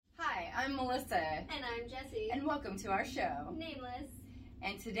I'm Melissa. And I'm Jessie. And welcome to our show, Nameless.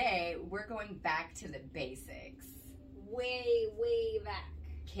 And today, we're going back to the basics. Way back.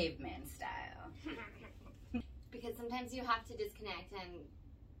 Caveman style. Because sometimes you have to disconnect and,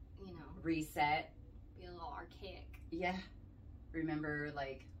 reset. Be a little archaic. Yeah. Remember,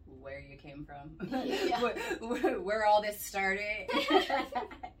 where you came from? Yeah. where all this started? I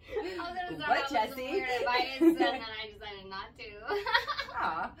was going to start off with some weird advice, and then I decided not to.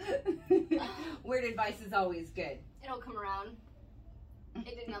 Aw. Weird advice is always good. It'll come around.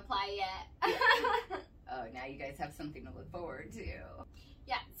 It didn't apply yet. Oh, now you guys have something to look forward to.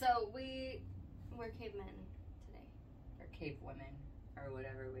 Yeah, so we're cavemen today. Or cave women, or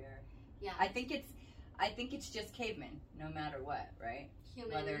whatever we are. Yeah. I think it's just cavemen, no matter what, right?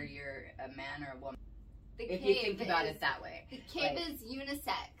 Human. Whether you're a man or a woman. If you think about it that way. The cave is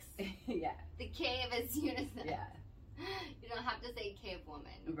unisex. Yeah. The cave is unisex. Yeah. You don't have to say cave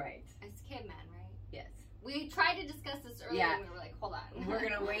woman. Right. It's caveman, right? Yes. We tried to discuss this earlier and we were like, hold on. We're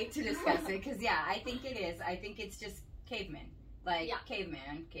going to wait to discuss it because, I think it is. I think it's just cavemen.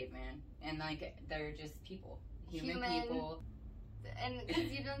 Caveman. And, they're just people. Human people. And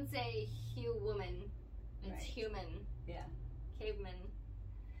because you don't say woman, it's right. Human. Yeah. Caveman.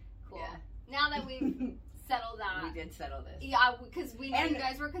 Cool. Yeah. Now that we've settled that. We did settle this. Yeah, because we knew you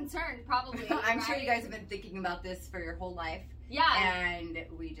guys were concerned, probably. I'm sure you guys have been thinking about this for your whole life. Yeah. And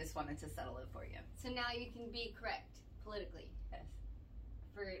we just wanted to settle it for you. So now you can be correct politically. Yes.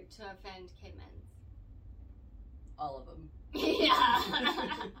 To offend cavemen. All of them. Yeah.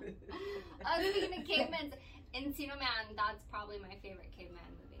 Speaking of cavemen, Encino Man, that's probably my favorite caveman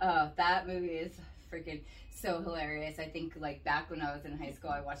movie. Oh, that movie is freaking so hilarious. I think back when I was in high school,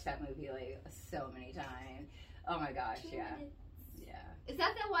 I watched that movie so many times. Oh my gosh, yeah. Yeah. Is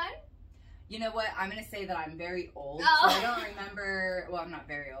that the one? You know what? I'm going to say that I'm very old, Oh. so I don't remember. Well, I'm not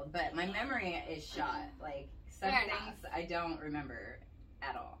very old, but my memory is shot. Some Fair things enough. I don't remember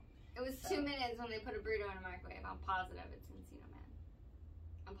at all. It was 2 minutes when they put a burrito in a microwave. I'm positive it's Encino Man.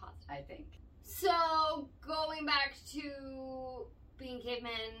 I'm positive. I think. So, going back to being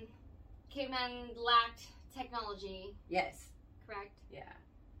cavemen lacked technology. Yes. Correct? Yeah.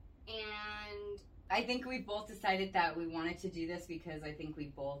 And I think we both decided that we wanted to do this because I think we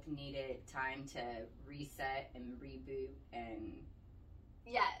both needed time to reset and reboot and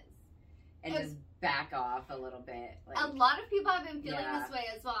yes. And just back off a little bit. A lot of people have been feeling this way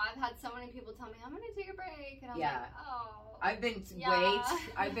as well. I've had so many people tell me, I'm going to take a break. And I'm like, oh.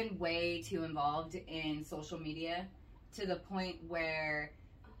 I've been way too involved in social media to the point where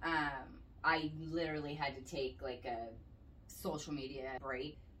I literally had to take a social media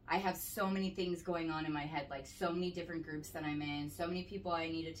break. I have so many things going on in my head, so many different groups that I'm in, so many people I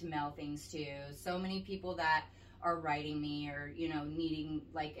needed to mail things to, so many people that are writing me or, needing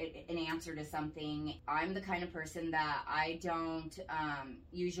an answer to something. I'm the kind of person that I don't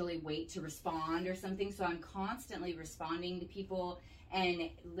usually wait to respond or something, so I'm constantly responding to people, and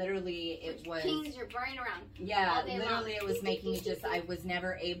literally it was pings your brain around. Yeah, literally it was making it just, I was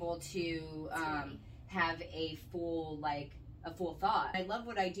never able to have a full thought. I love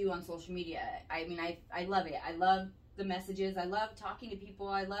what I do on social media. I mean, I love it. I love the messages. I love talking to people.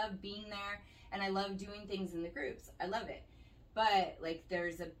 I love being there. And I love doing things in the groups. I love it. But,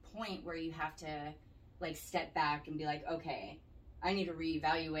 there's a point where you have to, step back and be like, okay, I need to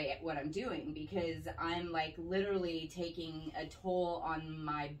reevaluate what I'm doing because I'm, literally taking a toll on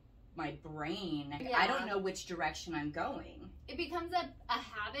my brain. Yeah. I don't know which direction I'm going. It becomes a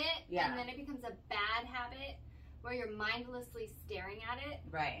habit, yeah. And then it becomes a bad habit where you're mindlessly staring at it.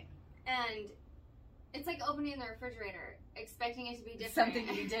 Right. And it's like opening the refrigerator, expecting it to be different. Something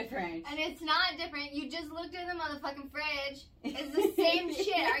to be different. And it's not different. You just looked in the motherfucking fridge. It's the same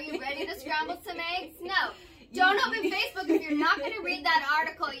shit. Are you ready to scramble some eggs? No. Don't open Facebook if you're not going to read that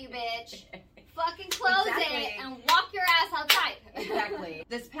article, you bitch. Fucking close it and walk your ass outside. Exactly.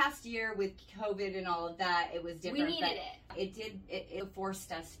 This past year with COVID and all of that, it was different. We needed it. It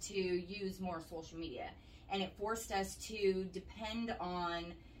forced us to use more social media. And it forced us to depend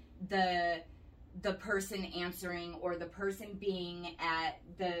on the person answering or the person being at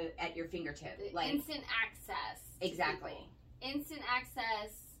your fingertip. Instant access. Exactly. Instant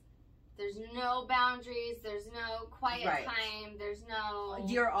access. There's no boundaries. There's no quiet time. There's no.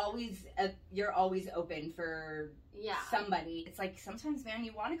 You're always open for somebody. It's sometimes, man,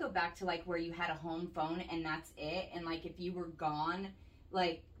 you want to go back to where you had a home phone and that's it. And if you were gone,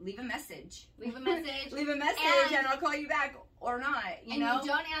 leave a message. Leave a message. Leave a message and I'll call you back or not. You know. And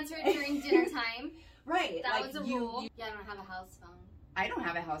you don't answer it during dinner time. Right. That was a rule. Yeah, I don't have a house phone. I don't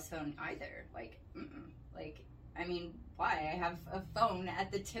have a house phone either. I mean, why? I have a phone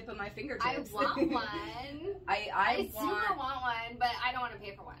at the tip of my fingertips. I want one. I super want one, but I don't want to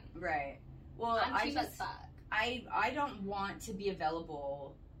pay for one. Right. Well, I'm cheap as fuck. I don't want to be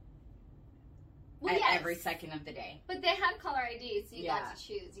available every second of the day. But they have caller ID, so you got to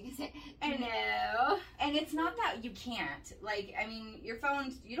choose. You can say, no. And it's not that you can't. Like, I mean, your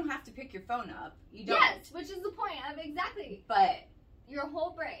phone, you don't have to pick your phone up. You don't. Yes, which is the point of exactly. But your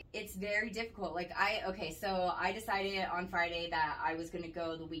whole break. It's very difficult. Like, so I decided on Friday that I was going to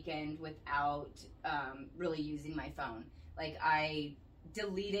go the weekend without really using my phone. Like, I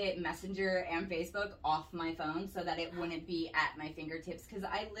deleted Messenger and Facebook off my phone so that it wouldn't be at my fingertips, because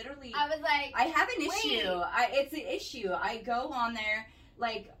I was like, I have an issue. It's an issue. I go on there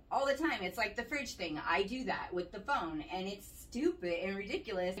like all the time. It's like the fridge thing. I do that with the phone, and it's stupid and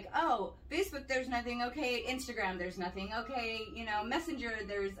ridiculous. Like, oh, Facebook, there's nothing. Okay, Instagram, there's nothing. Okay, you know, Messenger,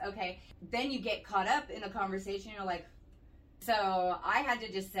 there's okay. Then you get caught up in a conversation. You're like, so I had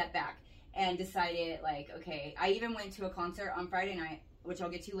to just step back and decided, like, okay. I even went to a concert on Friday night, which I'll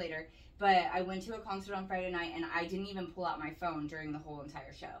get to later. But I went to a concert on Friday night, and I didn't even pull out my phone during the whole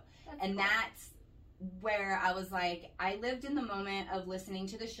entire show. That's where I was like, I lived in the moment of listening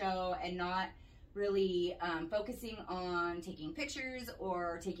to the show and not really focusing on taking pictures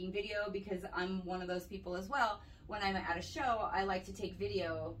or taking video, because I'm one of those people as well. When I'm at a show, I like to take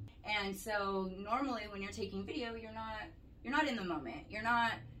video. And so normally when you're taking video, you're not in the moment. You're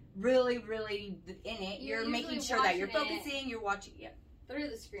not really in it. You're making sure that you're focusing, you're watching through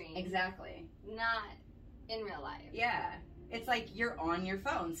the screen. Exactly. Not in real life. Yeah. It's like you're on your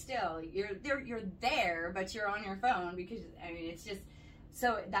phone still. You're there, but you're on your phone, because I mean, it's just,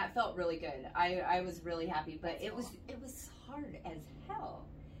 so that felt really good. I was really happy, but it was hard as hell.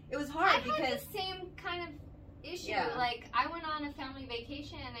 It was hard because I had the same kind of issue. Yeah. Like, I went on a family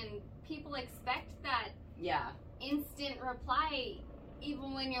vacation, and people expect that instant reply,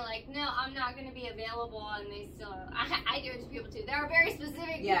 even when you're like, no, I'm not going to be available, and they still, I do it to people too. There are very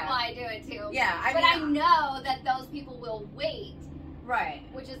specific people I do it to. Yeah, I know that those people will wait. Right.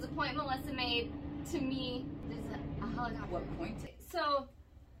 Which is the point Melissa made to me. There's a helicopter. What point? So,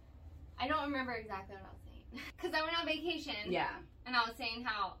 I don't remember exactly what I was saying. Because I went on vacation. Yeah. And I was saying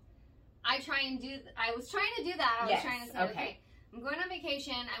how I was trying to do that. I was trying to say, okay, I'm going on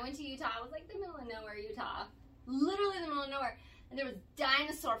vacation. I went to Utah. I was like the middle of nowhere, Utah. Literally the middle of nowhere. And there was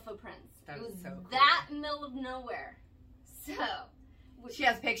dinosaur footprints. It was so cool. That middle of nowhere. So. She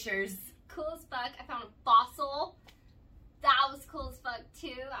has pictures. Cool as fuck. I found a fossil. That was cool as fuck too.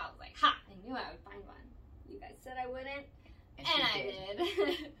 I was like, ha, I knew I would find one. You guys said I wouldn't. And I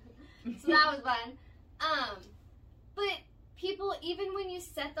did. So that was fun. But people, even when you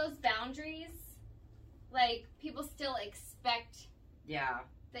set those boundaries, like, people still expect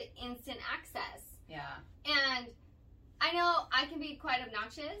the instant access. Yeah. And I know I can be quite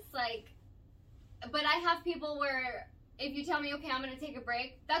obnoxious, like, but I have people where if you tell me, okay, I'm going to take a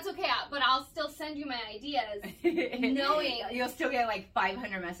break, that's okay, but I'll still send you my ideas, knowing. You'll still get like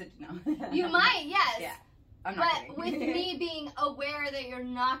 500 messages now. You might, yes. Yeah. I'm not kidding. With me being aware that you're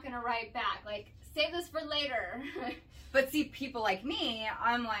not going to write back, like, save this for later. But see, people like me,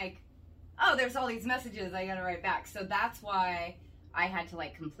 I'm like, oh, there's all these messages I got to write back. So that's why I had to,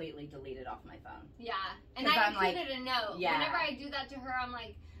 like, completely delete it off my phone. Yeah. And I included a note. Yeah. Whenever I do that to her, I'm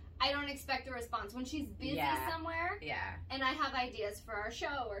like, I don't expect a response. When she's busy somewhere, and I have ideas for our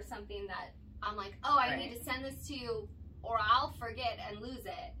show or something that I'm like, oh, I need to send this to you, or I'll forget and lose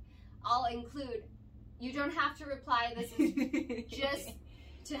it, I'll include, you don't have to reply, this is just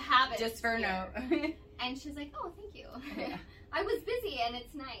to have it. Just for a note. And she's like, oh, thank you. Yeah. I was busy, and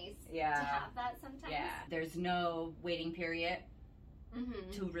it's nice to have that sometimes. Yeah. There's no waiting period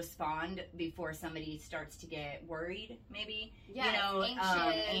to respond before somebody starts to get worried, maybe. Yeah, you know,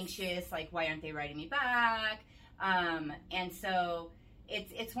 anxious, like, why aren't they writing me back? And so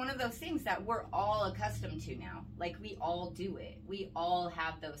it's one of those things that we're all accustomed to now. Like, we all do it. We all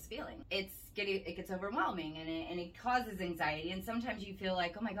have those feelings. It gets overwhelming, and it causes anxiety. And sometimes you feel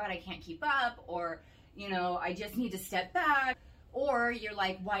like, oh my God, I can't keep up, or, you know, I just need to step back. Or you're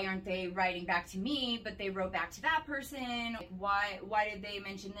like, why aren't they writing back to me, but they wrote back to that person? Like, why did they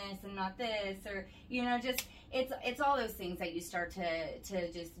mention this and not this? Or, you know, just, it's all those things that you start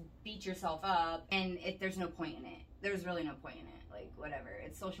to just beat yourself up, and there's no point in it. There's really no point in it. Like, whatever.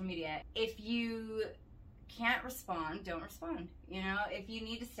 It's social media. If you can't respond, don't respond. You know, if you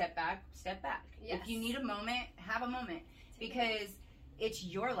need to step back, step back. Yes. If you need a moment, have a moment. Because it's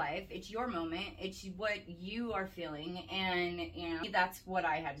your life, it's your moment, it's what you are feeling, and, you know, that's what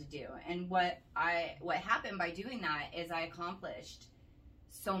I had to do. And what happened by doing that is I accomplished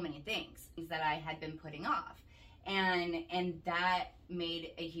so many things that I had been putting off. And that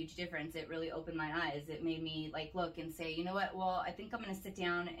made a huge difference. It really opened my eyes. It made me like look and say, you know what, well, I think I'm going to sit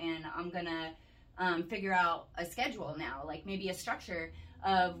down and I'm going to figure out a schedule now, like maybe a structure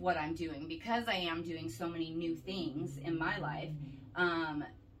of what I'm doing, because I am doing so many new things in my life.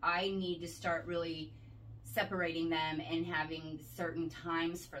 I need to start really separating them and having certain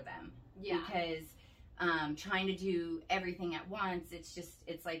times for them. Yeah. Because trying to do everything at once, it's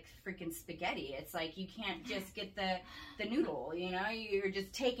like freaking spaghetti. It's like you can't just get the noodle, you know? You're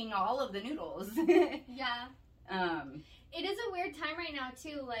just taking all of the noodles. Yeah. It is a weird time right now,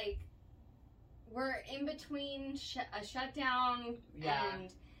 too. Like, we're in between a shutdown,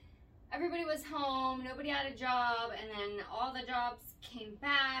 and everybody was home, nobody had a job, and then all the jobs came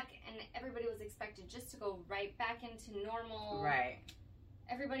back, and everybody was expected just to go right back into normal. Right.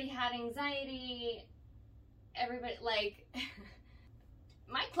 Everybody had anxiety. Everybody, like,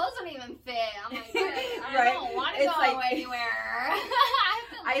 my clothes don't even fit. I'm like, I don't want to go anywhere.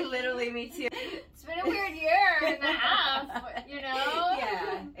 I literally, me too. It's been a weird year and a half, you know?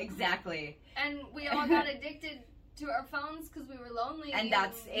 Yeah, exactly. And we all got addicted to our phones because we were lonely. And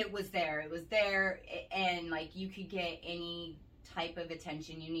it was there, and, like, you could get any type of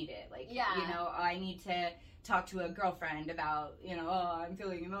attention you needed. Like, you know, I need to talk to a girlfriend about, you know, oh, I'm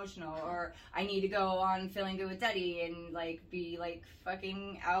feeling emotional, or I need to go on Feeling Good with Daddy and, like, be, like,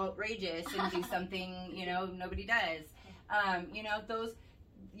 fucking outrageous and do something, you know, nobody does. You know, those,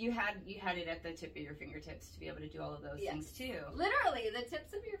 you had it at the tip of your fingertips to be able to do all of those things, too. Literally, the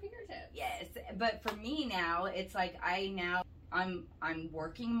tips of your fingertips. Yes, but for me now, it's like I'm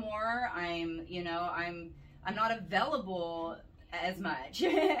working more, I'm not available as much.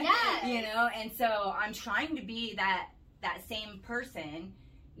 Yes. You know, and so I'm trying to be that same person,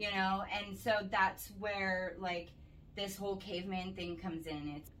 you know, and so that's where, like, this whole caveman thing comes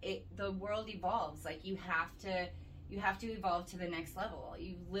in. The world evolves. Like, you have to evolve to the next level.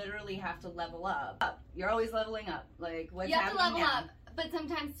 You literally have to level up. You're always leveling up. Like, what's happening now? You have to level up. But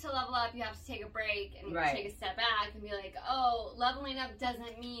sometimes to level up, you have to take a break and take a step back and be like, oh, leveling up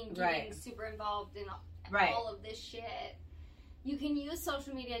doesn't mean getting super involved in all of this shit. You can use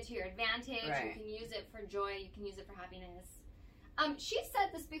social media to your advantage. You can use it for joy. You can use it for happiness. She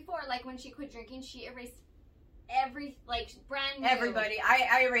said this before, like, when she quit drinking, she erased brand new. Everybody.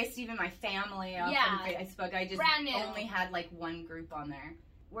 I erased even my family off from Facebook. I just only had, like, one group on there.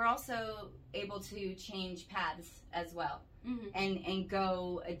 We're also able to change paths as well. Mm-hmm. And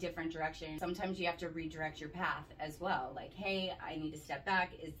go a different direction. Sometimes you have to redirect your path as well. Like, hey, I need to step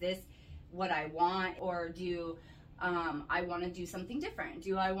back. Is this what I want? Or do I want to do something different?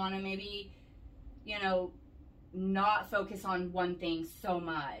 Do I want to maybe, you know, not focus on one thing so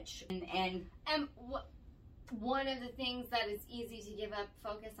much? And one of the things that is easy to give up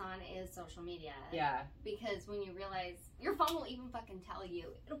focus on is social media. Yeah. Because when you realize, your phone will even fucking tell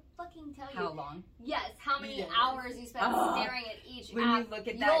you. It'll fucking tell you. How long? Yes, how many hours you spend staring at each when app. When you look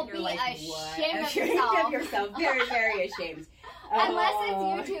at that, you're like, what? Ashamed of yourself. Very, very ashamed. Unless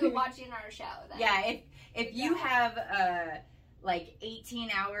it's YouTube watching our show. Then. Yeah, if you have, like,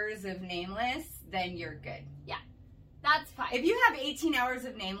 18 hours of Nameless, then you're good. Yeah. That's fine. If you have 18 hours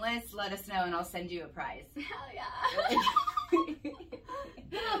of Nameless, let us know and I'll send you a prize. Hell yeah.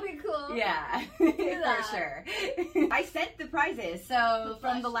 That'll be cool. Yeah, for sure. I sent the prizes. So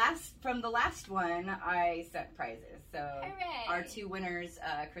from the last one, I sent prizes. So Hooray. Our two winners,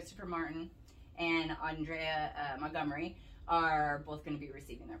 Christopher Martin and Andrea Montgomery, are both going to be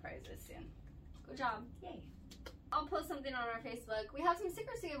receiving their prizes soon. Good job. Yay. I'll post something on our Facebook. We have some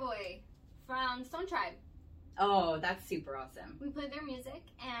stickers to give away from Stone Tribe. Oh, that's super awesome. We played their music,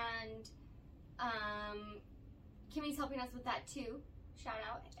 and Kimmy's helping us with that too. Shout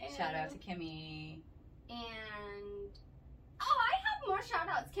out. Shout out to Kimmy. And I have more shout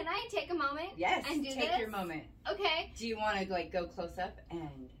outs. Can I take a moment? Yes, and take your moment. Okay. Do you want to, like, go close up?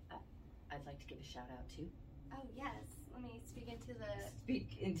 And I'd like to give a shout out too. Oh, yes. Let me speak into the...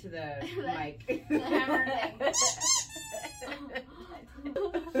 Speak into the mic. The hammer thing.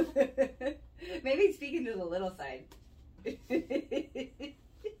 Maybe speak into the little side.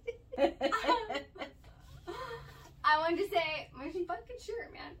 I wanted to say, my fucking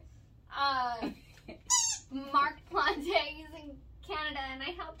shirt, man. Mark Plante, he's in Canada, and I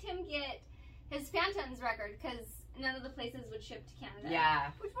helped him get his Phantoms record, because none of the places would ship to Canada.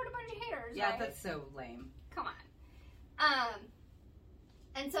 Yeah. Which were a bunch of haters, yeah, right? That's so lame. Come on.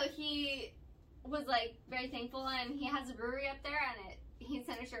 And so he was, like, very thankful, and he has a brewery up there, and he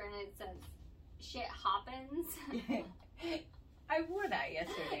sent a shirt, and it says, shit happens. I wore that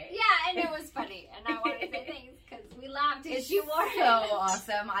yesterday. Yeah, and it was funny, and I wanted to say thanks, because we laughed and she wore it. So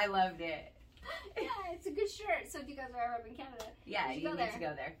awesome. I loved it. Yeah, it's a good shirt. So if you guys are ever up in Canada, Yeah, you you should need go to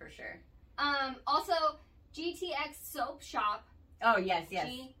go there for sure. Also, GTX Soap Shop. Oh, yes, yes.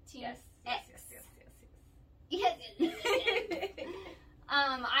 GTX. Yes. Yes.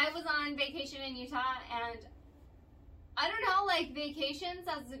 I was on vacation in Utah, and I don't know, like, vacations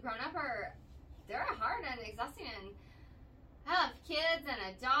as a grown-up they're hard and exhausting, and I have kids and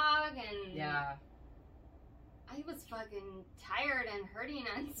a dog, and Yeah. I was fucking tired and hurting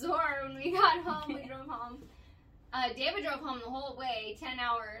and sore when we got home. We drove home. David drove home the whole way, 10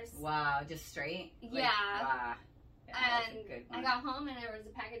 hours. Wow, just straight? Yeah. Wow. Yeah, that's And a good one. I got home, and there was a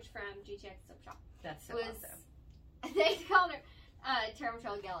package from GTX Soap Shop. That's so It was, awesome. They called her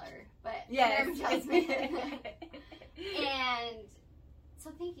Termitrol Geller, but Yes. Termitrol's man. And so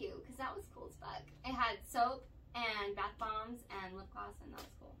thank you, because that was cool as fuck. It had soap and bath bombs and lip gloss, and that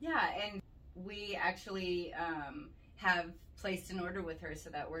was cool. Yeah, and we actually have placed an order with her so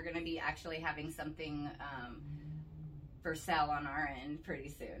that we're going to be actually having something for sale on our end pretty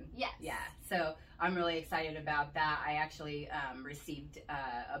soon. Yes. Yeah, so I'm really excited about that. I actually received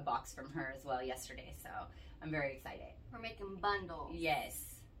a box from her as well yesterday, so I'm very excited. We're making bundles.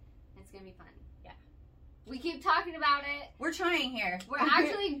 Yes. It's going to be fun. Yeah. We keep talking about it. We're trying here. We're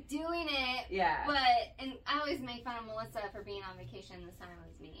actually doing it. Yeah. And I always make fun of Melissa for being on vacation. This time it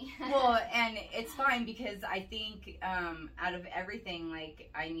was me. Well, and it's fine because I think out of everything, like,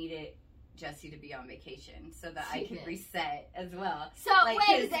 I needed Jesse to be on vacation so that I could reset as well. So, like,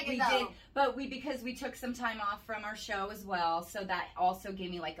 wait a second, though. Because we took some time off from our show as well, so that also gave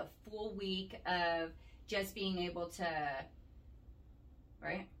me, like, a full week of just being able to,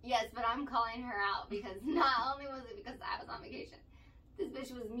 right? Yes, but I'm calling her out because not only was it because I was on vacation, this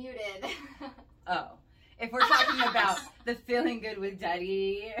bitch was muted. Oh. If we're talking about the feeling good with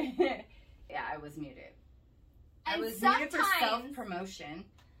Daddy, yeah, I was muted. I And was muted for sometimes- self-promotion.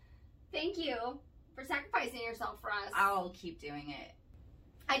 Thank you for sacrificing yourself for us. I'll keep doing it.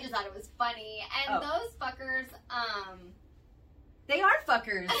 I just thought it was funny. And those fuckers, They are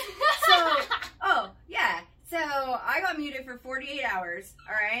fuckers. So, yeah. So, I got muted for 48 hours,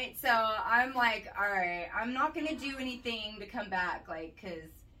 alright? So, I'm like, alright, I'm not gonna do anything to come back, like, cause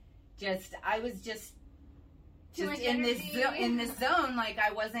I was just in this zone, like,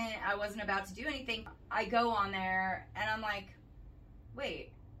 I wasn't about to do anything. I go on there, and I'm like,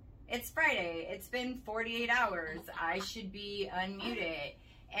 wait, it's Friday, it's been 48 hours, I should be unmuted.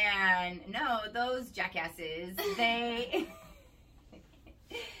 And no, those jackasses, they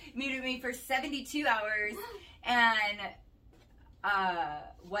muted me for 72 hours, and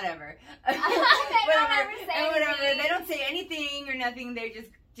whatever. Whatever. They don't say anything or nothing. They're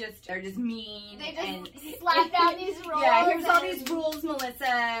just mean. They and just slap down these rules. Yeah, here's all these rules,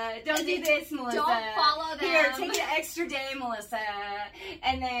 Melissa. Don't do this, Melissa. Don't follow them. Here, take an extra day, Melissa.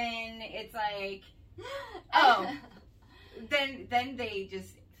 And then it's like, oh. Then they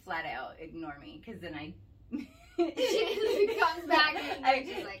just flat out ignore me, because then she comes back and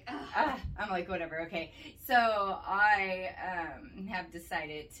she's like, ugh. I'm like, whatever, okay. So I have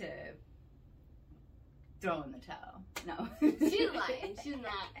decided to throw in the towel. No. She's lying. She's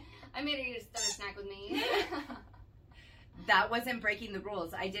not. I made her eat a stunner snack with me. That wasn't breaking the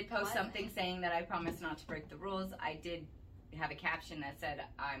rules. I did post What? something saying that I promised not to break the rules. I did have a caption that said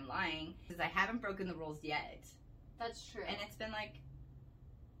I'm lying, because I haven't broken the rules yet. That's true. And it's been like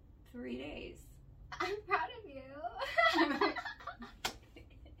 3 days. I'm proud of you.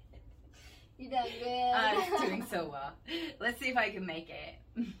 You done good. I'm doing so well. Let's see if I can make it.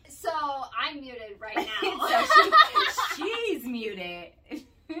 So I'm muted right now. So she's muted.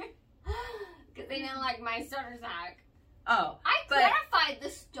 Because they didn't like my stoner snack. Oh, I clarified the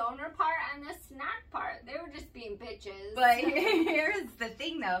stoner part and the snack part. They were just being bitches. but here's the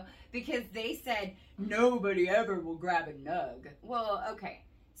thing though, because they said nobody ever will grab a nug. Well, okay.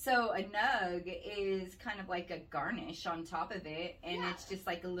 So a nug is kind of like a garnish on top of it, and Yeah. it's just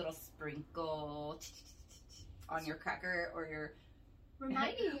like a little sprinkle on your cracker or your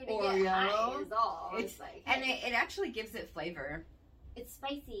reminding you to Oreo. get high is all. It's like, and it actually gives it flavor. it's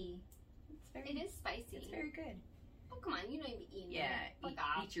spicy. It's It is spicy. It's very good. Oh, come on. You know you've eaten Yeah, it. Fuck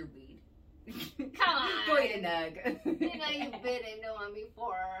off. eat your weed. Come on. Go eat a nug. You know you've been into one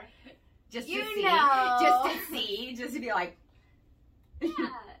before. Just to You see. know. Just to see. Just to be like. Yeah,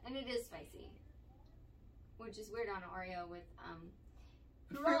 and it is spicy. Which is weird on Oreo with,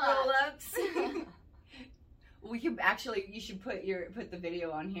 roll-ups. We could actually, you should put the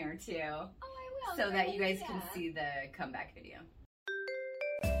video on here too. Oh, I will. So that you guys Yeah. can see the comeback video.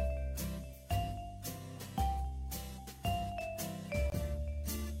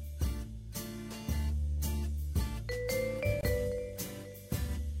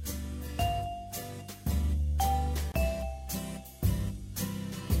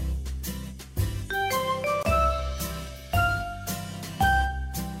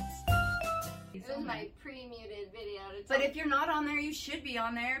 But if you're not on there, you should be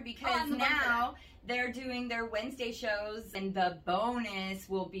on there because now they're doing their Wednesday shows, and the bonus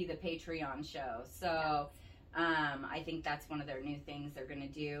will be the Patreon show. So I think that's one of their new things they're going to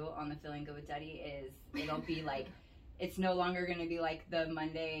do on the Feeling Good with Duddy is it'll be like, it's no longer going to be like the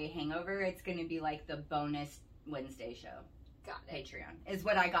Monday hangover. It's going to be like the bonus Wednesday show. Got it. Patreon is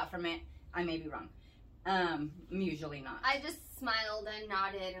what I got from it. I may be wrong. Usually not. I just smiled and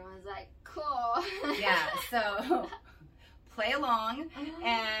nodded and was like, cool. Yeah, so play along,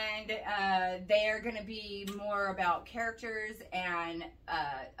 and they are going to be more about characters and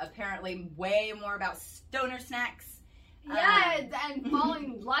apparently way more about stoner snacks. Yeah, and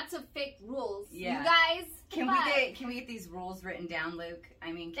following lots of fake rules. Yeah. You guys, can we get these rules written down, Luke?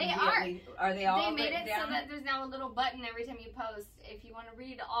 I mean, are they all? They made it down? so that there's now a little button every time you post. If you want to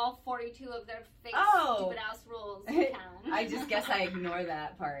read all 42 of their fake stupid ass rules, you can. I just guess I ignore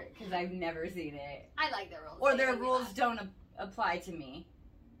that part because I've never seen it. I like their rules. Or their rules don't apply to me.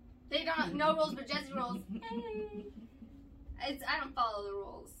 They don't. No rules, but Jesse rules. I don't follow the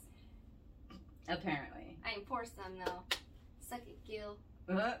rules. Apparently. I enforce them though. Suck it, Gil.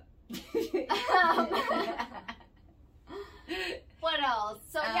 What else?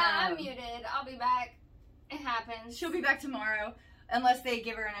 So yeah, I'm muted. I'll be back. It happens. She'll be back tomorrow, unless they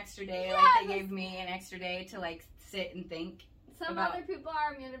give her an extra day, Yeah, like they gave me an extra day to like sit and think. Some other people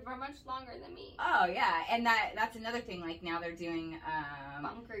are muted for much longer than me. Oh yeah, and that's another thing. Like now they're doing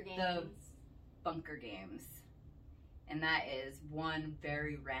bunker games. The bunker games. And that is one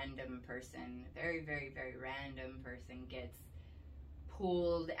very random person, very, very, very random person gets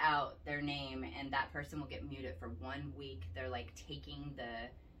pulled out their name, and that person will get muted for 1 week. They're like taking the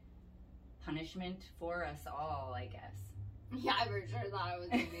punishment for us all, I guess. Yeah, I for sure thought it was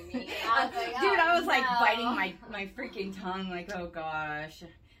going to be me. Dude, I was like biting my freaking tongue, like, oh gosh.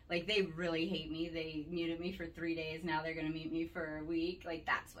 Like, they really hate me. They muted me for 3 days. Now they're going to mute me for a week. Like,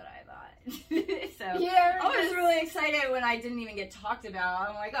 that's what I thought. So, yeah, I was really excited when I didn't even get talked about.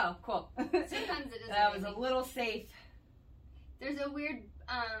 I'm like, oh, cool. Sometimes it is. That was a little safe. There's a weird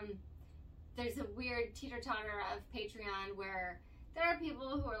teeter-totter of Patreon where there are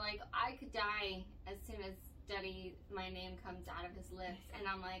people who are like, I could die as soon as my name comes out of his lips. And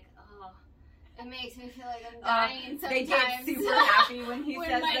I'm like, oh. It makes me feel like I'm dying sometimes. They get super happy when he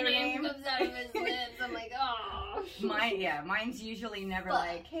says my their name comes out of his lips. I'm like, oh. Mine's usually never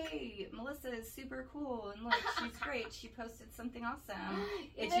like, hey, Melissa is super cool and look, she's great. She posted something awesome.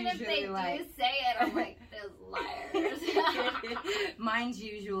 It's Even usually if they like, do say it, I'm like, those liars. Mine's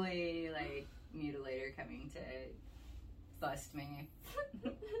usually like Mutilator coming to bust me.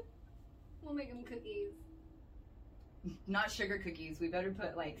 We'll make them cookies. Not sugar cookies. We better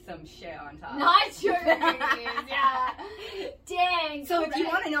put like some shit on top. Not sugar cookies, yeah. Dang. So if you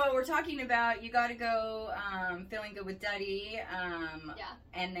want to know what we're talking about, you got to go Feeling Good with Duddy. Yeah.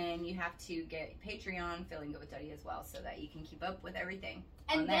 And then you have to get Patreon Feeling Good with Duddy as well, so that you can keep up with everything.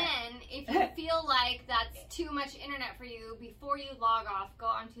 And then if you feel like that's too much internet for you, before you log off, go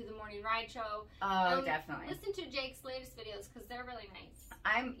onto the Morning Ride Show. Oh, definitely. Listen to Jake's latest videos because they're really nice.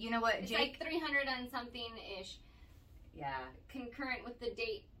 You know what, it's Jake? Like 300 and something ish. Yeah. Concurrent with the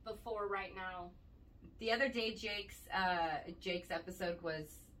date before right now. The other day, Jake's episode was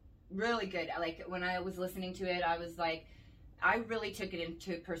really good. Like, when I was listening to it, I was like, I really took it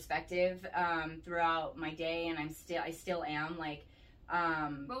into perspective throughout my day, and I still am. Like,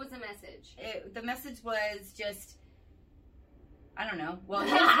 what was the message? The message was just, I don't know. Well,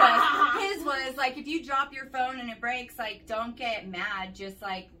 his was like, if you drop your phone and it breaks, like, don't get mad. Just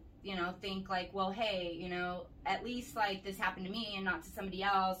like, think like, well, hey, at least like this happened to me and not to somebody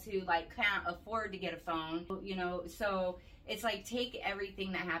else who like can't afford to get a phone, so it's like, take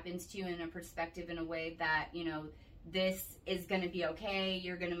everything that happens to you in a perspective in a way that, this is going to be okay.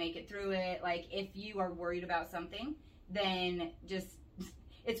 You're going to make it through it. Like, if you are worried about something, then just,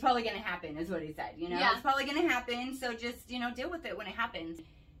 it's probably going to happen is what he said, Yeah. It's probably going to happen. So just, deal with it when it happens.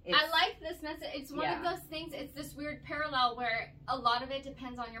 I like this message. It's one of those things, it's this weird parallel where a lot of it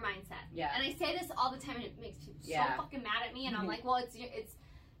depends on your mindset. Yeah. And I say this all the time and it makes people so fucking mad at me, and I'm like, well,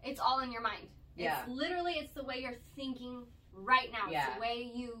 it's all in your mind. Yeah. It's literally, it's the way you're thinking right now. Yeah. It's the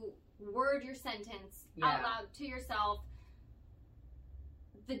way you word your sentence out loud to yourself.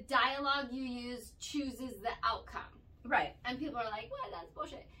 The dialogue you use chooses the outcome. Right. And people are like, what? That's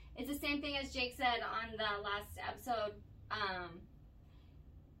bullshit. It's the same thing as Jake said on the last episode.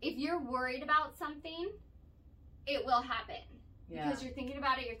 If you're worried about something, it will happen. Yeah. Because you're thinking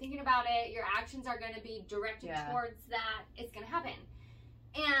about it, your actions are going to be directed towards that, it's going to happen.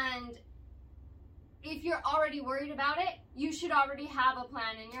 And if you're already worried about it, you should already have a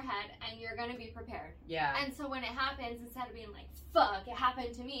plan in your head, and you're going to be prepared. Yeah. And so when it happens, instead of being like, fuck, it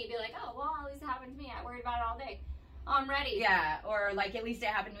happened to me, be like, oh, well, at least it happened to me. I worried about it all day. I'm ready. Yeah, or like, at least it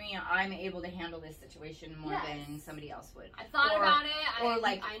happened to me. I'm able to handle this situation more than somebody else would. I thought about it.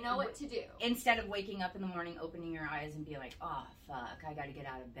 I know what to do. Instead of waking up in the morning, opening your eyes and be like, oh, fuck, I got to get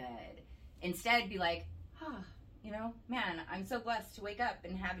out of bed. Instead, be like, you know, man, I'm so blessed to wake up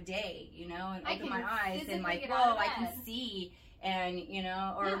and have a day, you know, and open my eyes and like, whoa, I can see. And, you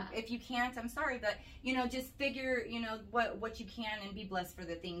know, or if you can't, I'm sorry, but, you know, just figure, you know, what you can and be blessed for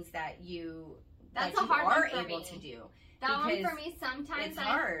the things that you are able to do. That one for me, sometimes it's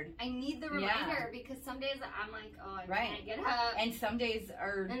hard. I need the reminder because some days I'm like, oh, I can't get up. And some days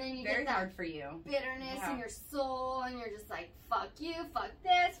are very hard for you. Bitterness in your soul, and you're just like, fuck you, fuck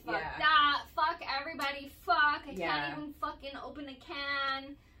this, fuck that, fuck everybody, fuck, I can't even fucking open a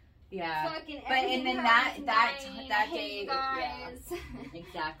can. Yeah. Fucking but and then that day, guys. Yeah,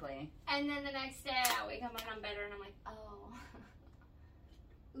 exactly. And then the next day I wake up and I'm better, and I'm like, oh,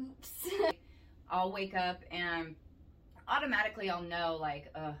 oops. I'll wake up and automatically I'll know,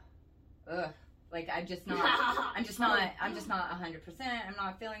 like, like I'm just not 100%. I'm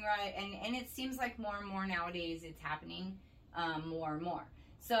not feeling right, and it seems like more and more nowadays it's happening, more and more.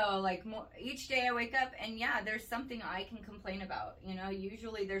 So like each day I wake up and there's something I can complain about. You know,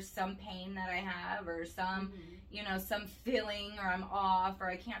 usually there's some pain that I have, or some, you know, some feeling, or I'm off, or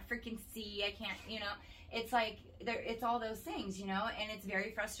I can't freaking see. I can't, you know. It's like it's all those things, you know, and it's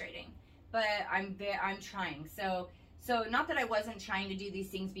very frustrating. But I'm trying. So not that I wasn't trying to do these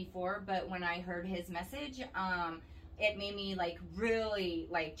things before, but when I heard his message, it made me like really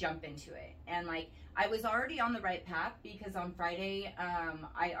like jump into it. And like I was already on the right path, because on Friday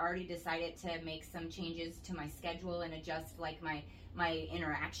I already decided to make some changes to my schedule and adjust like my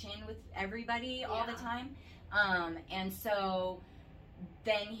interaction with everybody all the time. And so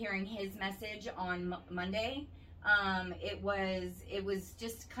then hearing his message on Monday, it was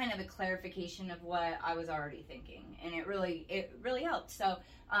just kind of a clarification of what I was already thinking, and it really helped. So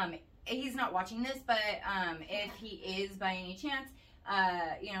he's not watching this, but if he is by any chance,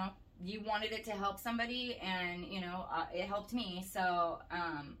 you know, you wanted it to help somebody, and you know, it helped me. So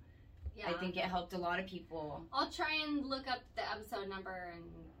I think it helped a lot of people. I'll try and look up the episode number and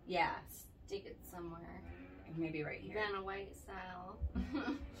stick it somewhere. Maybe right here. Vanna White style.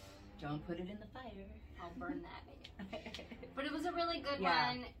 Don't put it in the fire. I'll burn that bitch. But it was a really good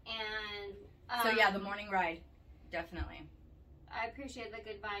one, and so the morning ride, definitely. I appreciate the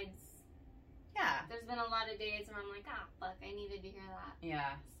good vibes. Yeah. There's been a lot of days where I'm like, fuck, I needed to hear that.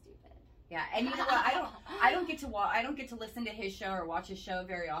 Yeah. Stupid. Yeah, and you know what? I don't get to listen to his show or watch his show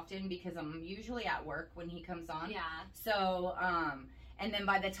very often, because I'm usually at work when he comes on. Yeah. So and then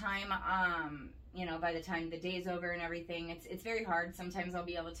by the time you know, by the time the day's over and everything, it's very hard. Sometimes I'll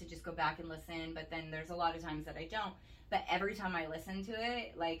be able to just go back and listen, but then there's a lot of times that I don't. But every time I listen to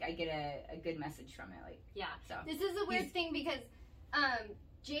it, like, I get a good message from it. Like, so this is a weird thing, because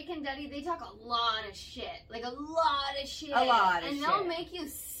Jake and Duddy, they talk a lot of shit. Like, a lot of shit. And they'll make you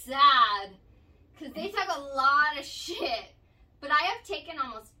sad, because they talk a lot of shit. But I have taken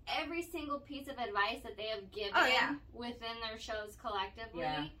almost every single piece of advice that they have given within their shows collectively.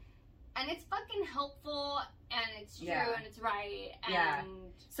 Yeah. And it's fucking helpful, and it's true, and it's right.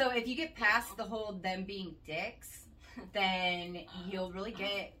 And so if you get past the whole them being dicks, then you'll really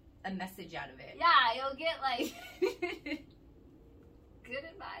get a message out of it. Yeah, you'll get, like, good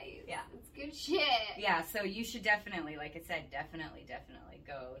advice. Yeah. It's good shit. Yeah, so you should definitely, like I said, definitely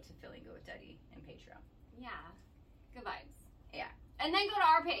go to Feeling Good with Duddy and Patreon. Yeah. Good vibes. Yeah. And then go to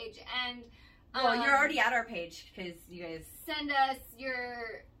our page, and... well, you're already at our page, because you guys... Send us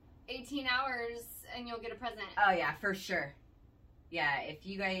your 18 hours, and you'll get a present. Oh, yeah, for sure. Yeah, if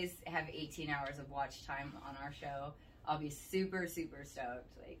you guys have 18 hours of watch time on our show, I'll be super, super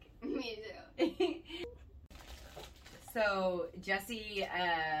stoked. Like, me too. So, Jesse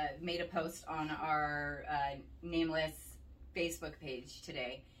made a post on our Nameless Facebook page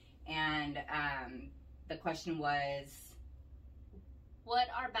today, and the question was... what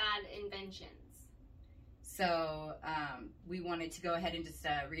are bad inventions? So, we wanted to go ahead and just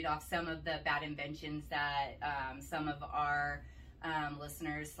read off some of the bad inventions that some of our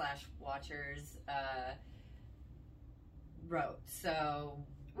listeners / watchers wrote. So,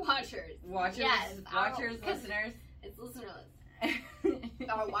 watchers, yes, watchers, listeners. It's listenerless.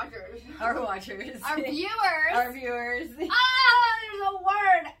 Our watchers, our watchers, our viewers, our viewers. There's a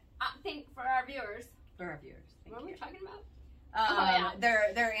word. Think for our viewers. For our viewers. What were we talking about?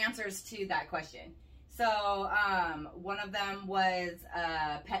 Their answers to that question. So, one of them was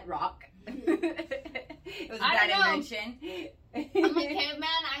pet rock. was a bad invention. I'm like,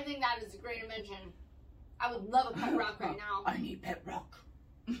 Caveman, I think that is a great invention. I would love a pet rock right now. I need pet rock.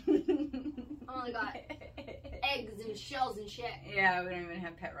 Oh my god. Eggs and shells and shit. Yeah, we don't even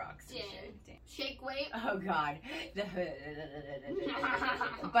have pet rocks. Yeah. Shake weight. Oh god.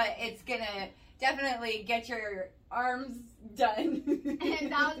 But it's gonna definitely get your arms done.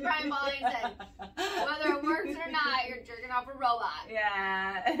 And that was Brian Bali said, whether it works or not, you're jerking off a robot.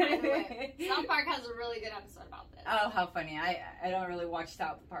 Yeah. Anyway, South Park has a really good episode about this. Oh, how funny. I don't really watch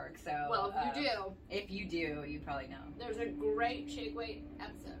South Park, so... Well, if you do, you probably know. There's a great shake weight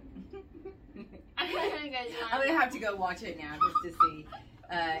episode. I'm gonna have to go watch it now just to see.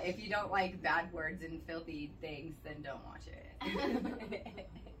 If you don't like bad words and filthy things, then don't watch it.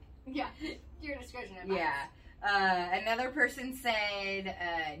 Yeah, your discretion. Advice. Yeah. Another person said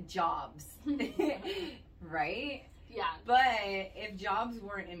jobs. Right? Yeah. But if jobs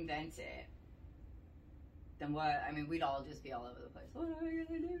weren't invented, then what? I mean, we'd all just be all over the place. What are we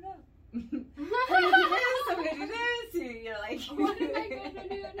gonna do now? I'm gonna do this. I'm gonna do this. You're like, what am I gonna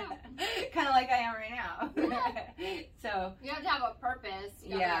do now? Kind of like I am right now. So you have to have a purpose.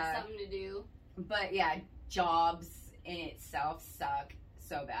 You gotta have something to do. But yeah, jobs in itself suck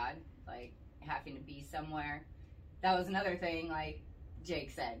so bad. Like having to be somewhere. That was another thing. Like Jake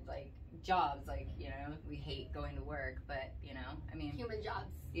said, like jobs. Like we hate going to work, but I mean, human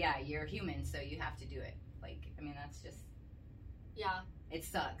jobs. Yeah, you're human, so you have to do it. Like, I mean, that's just. Yeah. It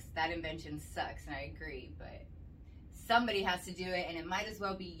sucks. That invention sucks, and I agree. But somebody has to do it, and it might as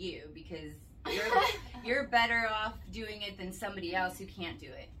well be you because you're better off doing it than somebody else who can't do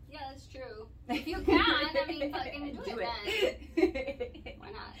it. Yeah, that's true. If you can, I mean, fucking do it then. Why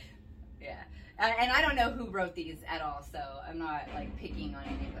not? Yeah. And I don't know who wrote these at all, so I'm not, like, picking on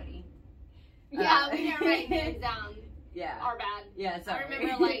anybody. Yeah, we didn't write names down. Yeah. Our bad. Yeah, sorry. I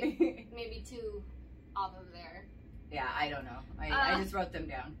remember, like, maybe 2 off of there. Yeah, I don't know. I just wrote them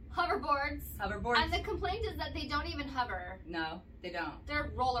down. Hoverboards. Hoverboards. And the complaint is that they don't even hover. No, they don't.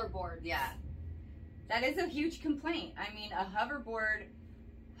 They're rollerboards. Yeah. That is a huge complaint. I mean, a hoverboard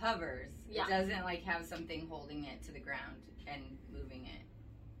hovers. Yeah. It doesn't, like, have something holding it to the ground and moving it.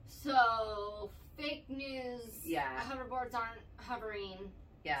 So, fake news. Yeah. Hoverboards aren't hovering.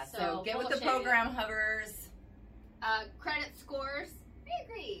 Yeah, so get bullshit. with the program, hovers. Credit scores. I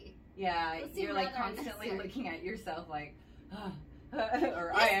agree. Yeah, you're like constantly looking at yourself like,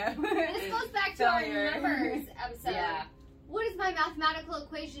 or I am. This goes back to our numbers episode. Yeah. What is my mathematical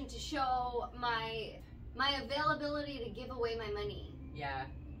equation to show my availability to give away my money? Yeah.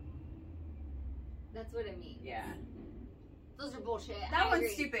 That's what it means. Yeah. Those are bullshit. That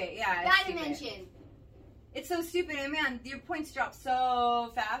one's stupid. Yeah. Bad invention. It's so stupid, and man, your points drop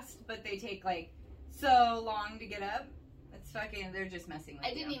so fast, but they take like so long to get up. It's fucking. They're just messing with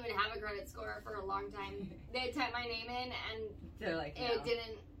you. I didn't even have a credit score for a long time. They typed my name in, and they're like, no.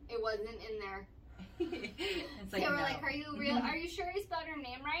 It wasn't in there. It's like, they were no. like, "Are you real? Are you sure you spelled your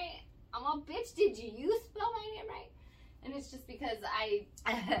name right?" I'm all, "Bitch, did you spell my name right?" And it's just because I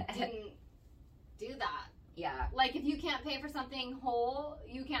didn't do that. Yeah. Like, if you can't pay for something whole,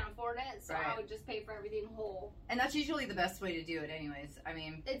 you can't afford it, so right. I would just pay for everything whole. And that's usually the best way to do it anyways. I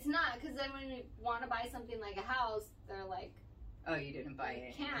mean... It's not, because then when you want to buy something like a house, they're like... Oh, you didn't buy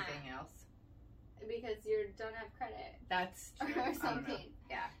anything else? Because you don't have credit. That's true. Or something.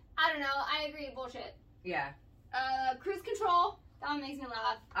 Yeah. I don't know. I agree. Bullshit. Yeah. Cruise control. That one makes me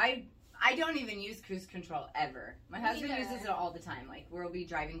laugh. I don't even use cruise control ever. My husband uses it all the time. Like, we'll be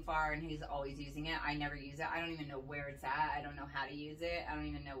driving far and he's always using it. I never use it. I don't even know where it's at. I don't know how to use it. I don't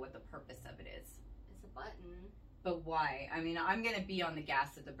even know what the purpose of it is. It's a button. But why? I mean, I'm going to be on the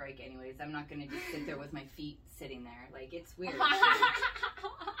gas at the brake anyways. I'm not going to just sit there with my feet sitting there. Like, it's weird.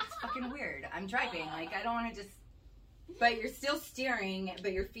 It's fucking weird. I'm driving. Like, I don't want to just... But you're still steering,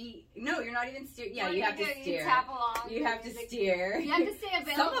 but your feet... No, you're not even steering. Yeah, you have to steer. You tap along. You have to steer. You have to stay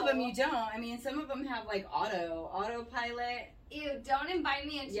available. Some of them you don't. I mean, some of them have, like, autopilot. Ew, don't invite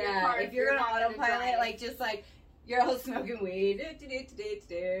me into your car. Yeah, if you're going to autopilot, like, just, like, you're all smoking weed.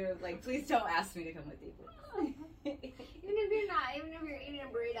 Like, please don't ask me to come with you. Even if you're not, even if you're eating a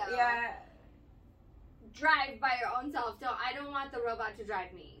burrito. Yeah. Drive by your own self. I don't want the robot to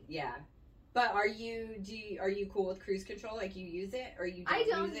drive me. Yeah. But are you cool with cruise control? Like, you use it or you don't I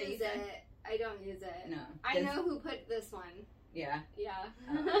don't use it? I don't use it. No. I know who put this one. Yeah. Yeah.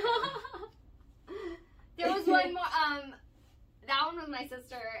 Oh. There was one more. That one was my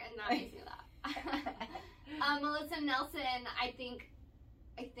sister, and that makes me laugh. Melissa Nelson, I think,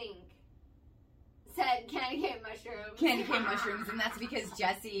 said candy cane mushrooms. Candy cane mushrooms, and that's because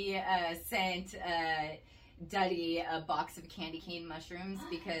Jesse sent Duddy a box of candy cane mushrooms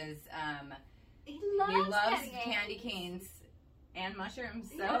because He He loves candy canes and mushrooms.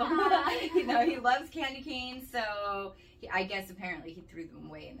 So, he loves candy canes. So, I guess apparently he threw them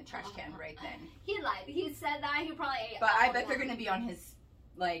away in the trash can right then. He lied. He said that. He probably ate. But I bet they're going to be on his,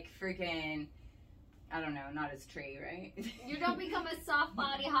 like, freaking, I don't know, not his tree, right? You don't become a soft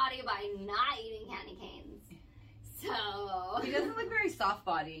body hottie by not eating candy canes. So. He doesn't look very soft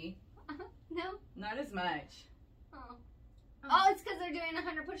body. No? Not as much. Oh, it's because they're doing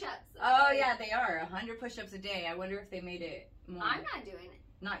 100 push-ups. Oh, yeah, they are. 100 push-ups a day. I wonder if they made it more. I'm not doing it.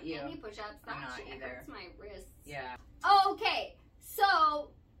 Not you. Any push-ups. I'm not shit either. hurts my wrists. Yeah. Okay,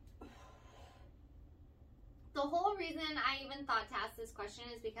 so the whole reason I even thought to ask this question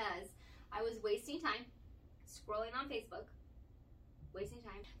is because I was wasting time scrolling on Facebook.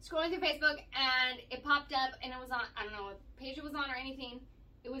 Scrolling through Facebook, and it popped up, and it was on, I don't know what page it was on or anything.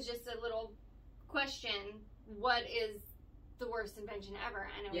 It was just a little question, what is the worst invention ever?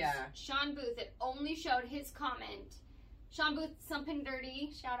 And it was Sean Booth. It only showed his comment. Sean Booth, something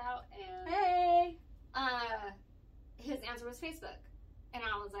dirty, shout out. Hey! His answer was Facebook. And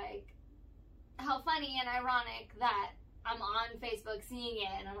I was like, how funny and ironic that I'm on Facebook seeing it,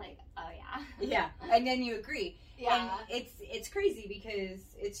 and I'm like, oh yeah. Yeah, and then you agree. Yeah. And it's crazy because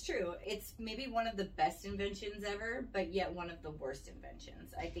it's true. It's maybe one of the best inventions ever, but yet one of the worst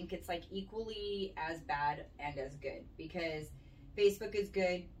inventions. I think it's like equally as bad and as good, because Facebook is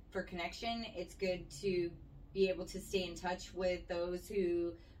good for connection. It's good to be able to stay in touch with those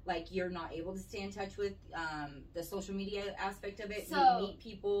who, like, you're not able to stay in touch with. The social media aspect of it, so you meet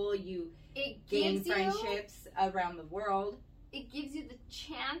people, you gain friendships around the world. It gives you the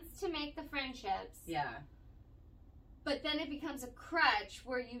chance to make the friendships. Yeah. But then it becomes a crutch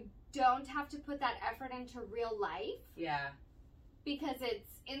where you don't have to put that effort into real life. Yeah. Because it's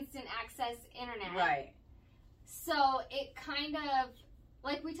instant access internet. Right. So it kind of,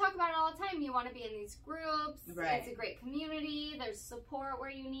 like we talk about it all the time, you want to be in these groups. Right. It's a great community. There's support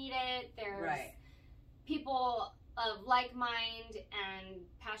where you need it. There's people of like mind and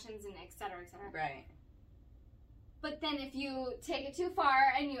passions and et cetera, et cetera. Right. But then if you take it too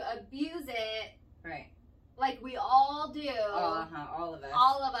far and you abuse it, right, like we all do,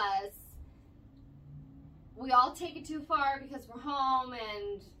 all of us, we all take it too far because we're home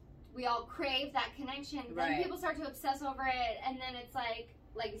and we all crave that connection. Right. Then people start to obsess over it, and then it's like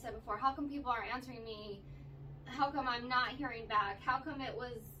you said before, how come people aren't answering me? How come I'm not hearing back? How come it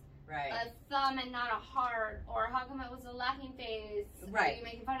was a thumb and not a heart? Or how come it was a laughing face? Right. Are you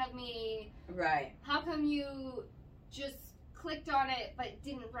making fun of me? Right. How come you just clicked on it but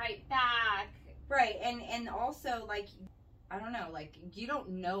didn't write back? Right. And also, like, I don't know, like, you don't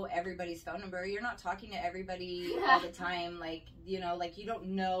know everybody's phone number. You're not talking to everybody all the time. Like, you know, like, you don't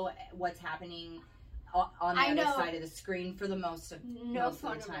know what's happening on the other side of the screen for the most of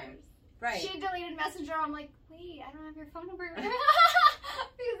the time. Right. She deleted Messenger. I'm like, wait, I don't have your phone number.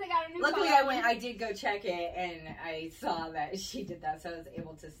 Because I got a new Luckily, phone. I did go check it, and I saw that she did that, so I was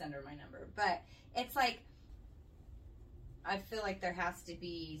able to send her my number. But it's like, I feel like there has to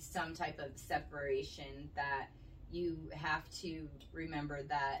be some type of separation, that you have to remember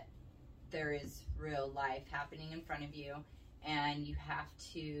that there is real life happening in front of you, and you have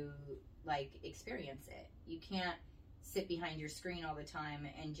to, like, experience it. You can't sit behind your screen all the time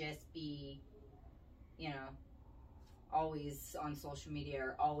and just be, you know, always on social media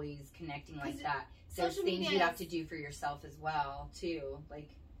or always connecting like that. There's things you have to do for yourself as well, too. Like,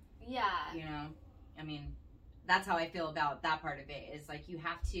 yeah, you know, I mean, that's how I feel about that part of it, is like, you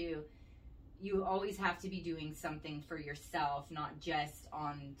always have to be doing something for yourself, not just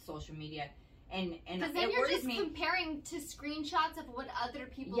on social media. And because then you're just comparing to screenshots of what other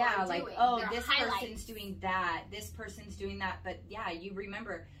people are doing. Yeah, like, oh, this person's doing that, this person's doing that. But yeah, you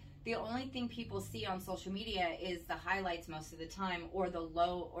remember, the only thing people see on social media is the highlights most of the time, or the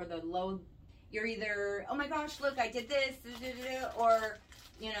low. You're either, oh my gosh, look, I did this, or,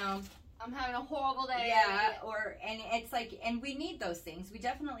 you know, I'm having a horrible day. Yeah, and it's like, and we need those things. We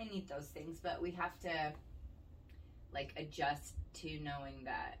definitely need those things, but we have to, like, adjust to knowing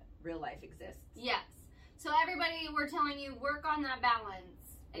that real life exists. Yes. So everybody, we're telling you, work on that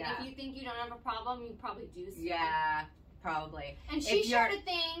balance. And if you think you don't have a problem, you probably do. Yeah, probably. And she shared a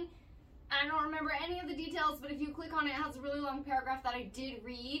thing. I don't remember any of the details, but if you click on it, it has a really long paragraph that I did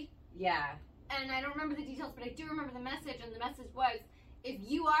read. Yeah. And I don't remember the details, but I do remember the message, and the message was, if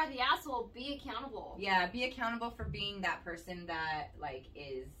you are the asshole, be accountable. Yeah, be accountable for being that person that, like,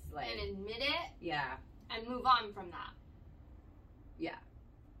 is, like... And admit it. Yeah. And move on from that. Yeah.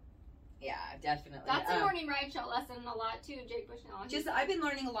 Yeah, definitely. That's a morning ride show lesson a lot, too, Jake Bushnell. I've been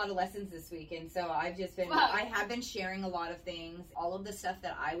learning a lot of lessons this week, and so I've just been... I have been sharing a lot of things, all of the stuff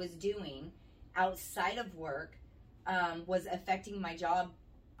that I was doing, outside of work was affecting my job.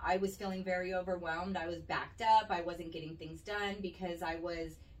 I was feeling very overwhelmed. I was backed up. I wasn't getting things done because I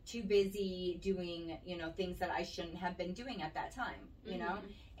was too busy doing, you know, things that I shouldn't have been doing at that time, you know?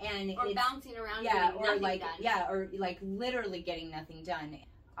 And or bouncing around, yeah, or like done. yeah, or like literally getting nothing done.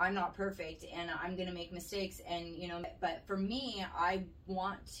 I'm not perfect and I'm gonna make mistakes, and you know, but for me, I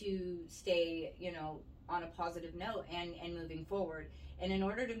want to stay, you know, on a positive note and moving forward. And in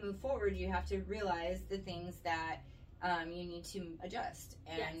order to move forward, you have to realize the things that you need to adjust.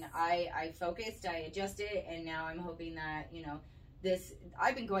 And Yes. I focused, I adjusted, and now I'm hoping that, you know,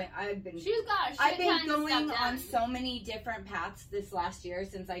 I've been going on so many different paths this last year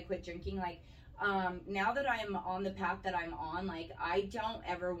since I quit drinking. Like, now that I'm on the path that I'm on, like, I don't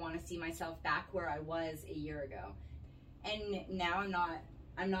ever want to see myself back where I was a year ago. And now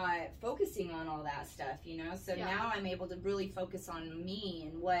I'm not focusing on all that stuff, you know? So now I'm able to really focus on me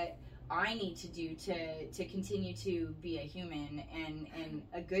and what I need to do to continue to be a human and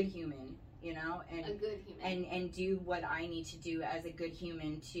a good human, you know, and a good human, and do what I need to do as a good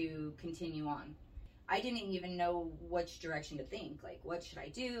human to continue on. I didn't even know which direction to think. Like, what should I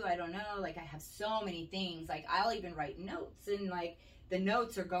do? I don't know. Like, I have so many things. Like, I'll even write notes, and like the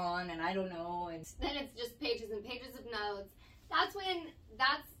notes are gone, and I don't know. And then it's just pages and pages of notes.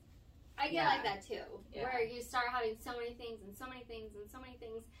 I get like that too, where you start having so many things and so many things and so many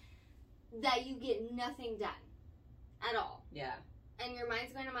things that you get nothing done at all. Yeah. And your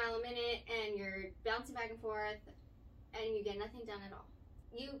mind's going a mile a minute, and you're bouncing back and forth, and you get nothing done at all.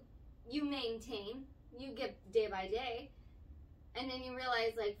 You maintain, you get day by day, and then you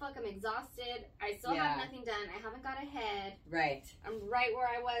realize, like, fuck, I'm exhausted. I still have nothing done. I haven't got ahead. Right. I'm right where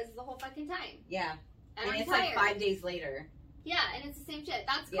I was the whole fucking time. Yeah. And I'm it's tired. like 5 days later. Yeah, and it's the same shit.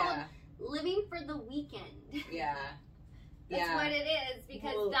 That's called living for the weekend. Yeah. That's what it is,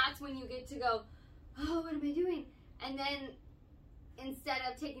 because that's when you get to go, oh, what am I doing? And then instead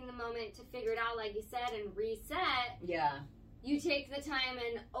of taking the moment to figure it out, like you said, and reset, you take the time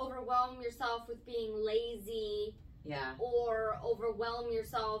and overwhelm yourself with being lazy. Yeah. Or overwhelm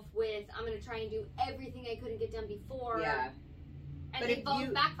yourself with, I'm going to try and do everything I couldn't get done before. Yeah. And they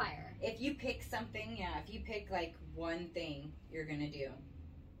both backfire. If you pick something, if you pick like one thing you're going to do,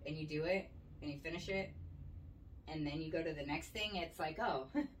 and you do it, and you finish it, and then you go to the next thing, it's like, oh.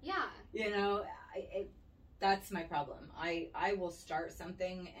 Yeah. You know, that's my problem. I will start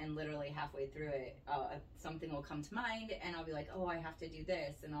something, and literally halfway through it, something will come to mind, and I'll be like, oh, I have to do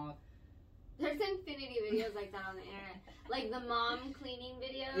this, and I'll... There's infinity videos like that on the internet. Like the mom cleaning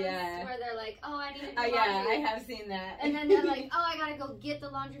videos. Yeah. Where they're like, oh, I need to do laundry. Yeah, I have seen that. And then they're like, oh, I gotta go get the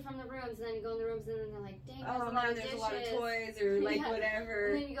laundry from the rooms. And then you go in the rooms, and then they're like, dang, there's a lot of toys or like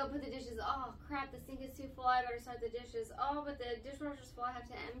whatever. And then you go put the dishes. Oh, crap, the sink is too full. I better start the dishes. Oh, but the dishwasher's full. I have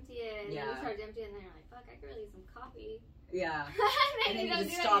to empty it. And then you start to empty it, and then you're like, fuck, I could really use some coffee. Yeah. And then you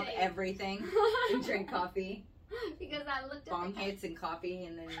just stop everything and drink coffee. Because I looked at bong hits and coffee,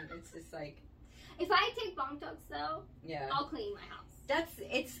 and then it's just like... If I take bong talks, though, I'll clean my house.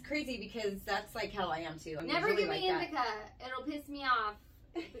 It's crazy because that's like how I am too. Never give me indica. It'll piss me off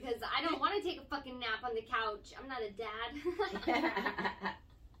because I don't want to take a fucking nap on the couch. I'm not a dad.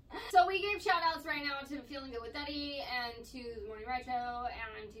 So we gave shout outs right now to Feeling Good with Eddie, and to the Morning Retro,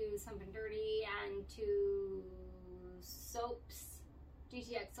 and to Something Dirty, and to Soaps,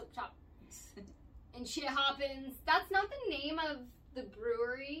 GTX Soap Shop, and Shit Hoppins. That's not the name of the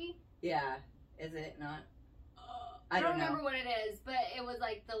brewery. Yeah. Is it not? I don't remember what it is, but it was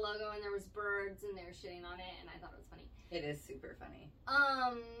like the logo, and there was birds, and they were shitting on it, and I thought it was funny. It is super funny.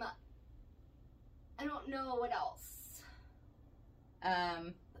 I don't know what else.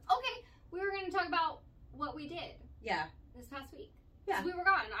 Okay, we were going to talk about what we did. Yeah. This past week. Yeah. We were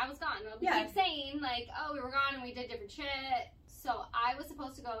gone. I was gone. We keep saying, like, oh, we were gone, and we did different shit. So I was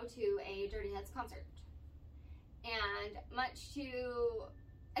supposed to go to a Dirty Heads concert. And much to...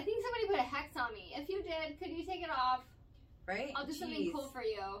 I think somebody put a hex on me. If you did, could you take it off? Right? I'll do something cool for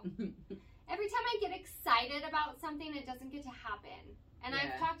you. Every time I get excited about something, it doesn't get to happen. And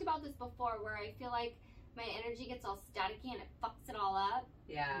I've talked about this before, where I feel like my energy gets all staticky and it fucks it all up.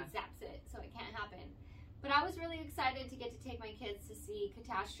 Yeah. And zaps it, so it can't happen. But I was really excited to get to take my kids to see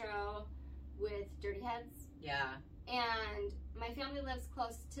Catastro with Dirty Heads. Yeah. And my family lives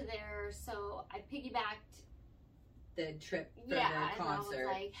close to there, so I piggybacked the trip for the concert. And I was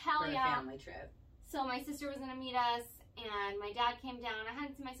like, hell for a family trip. So my sister was going to meet us, and my dad came down. I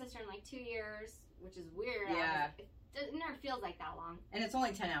hadn't seen my sister in like 2 years, which is weird. Yeah. It never feels like that long. And it's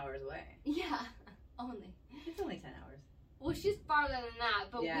only 10 hours away. Yeah, only. It's only 10 hours. Well, she's farther than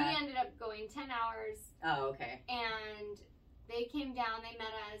that, but we ended up going 10 hours. Oh, okay. And they came down, they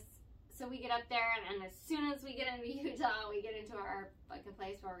met us. So we get up there, and as soon as we get into Utah, we get into our fucking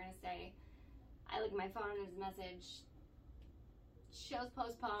place where we're gonna stay. I look at my phone and his message. Show's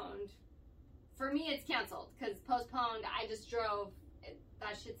postponed. For me, it's canceled because postponed. I just drove.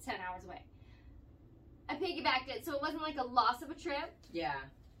 That shit's 10 hours away. I piggybacked it, so it wasn't like a loss of a trip. Yeah.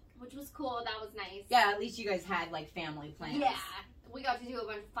 Which was cool. That was nice. Yeah, at least you guys had like family plans. Yeah, we got to do a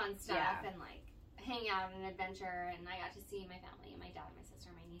bunch of fun stuff Yeah. and like hang out and adventure, and I got to see my family, my dad, my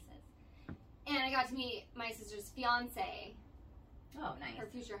sister, my nieces, and I got to meet my sister's fiance. Oh, nice. Her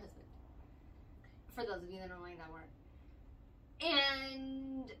future husband. For those of you that don't like that word.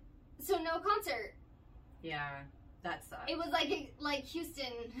 And so no concert. Yeah, that sucks. It was like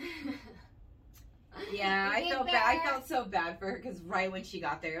Houston. Yeah, I felt there. bad. I felt so bad for her because right when she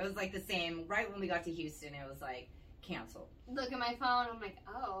got there, it was like the same. Right when we got to Houston, it was like canceled. Look at my phone. I'm like,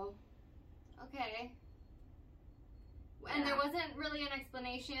 oh, okay. And there wasn't really an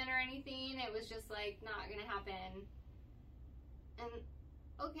explanation or anything. It was just like not gonna happen. And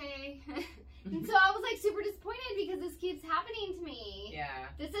okay. And so I was like super disappointed because this keeps happening to me. Yeah.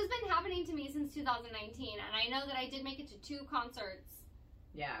 This has been happening to me since 2019, and I know that I did make it to 2 concerts.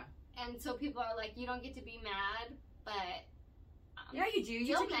 Yeah. And so people are like, you don't get to be mad, but yeah, you do.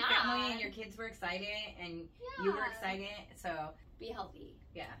 You still took your family and your kids were excited and you were excited. So be healthy.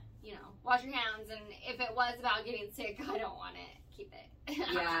 yeah. You know, wash your hands, and if it was about getting sick, I don't want it. Keep it.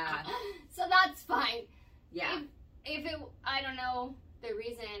 Yeah. So that's fine. Yeah. If it, I don't know the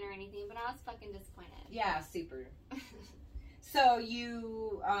reason or anything, but I was fucking disappointed. Yeah, super. So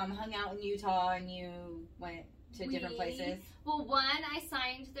you hung out in Utah and you went to different places? Well, one, I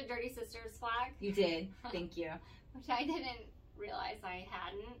signed the Dirty Sisters flag. You did. Thank you. Which I didn't realize I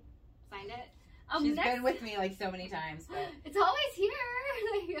hadn't signed it. She's been with me like so many times. But it's always here.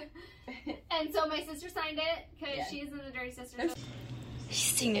 And so my sister signed it because she's in the Dirty Sisters.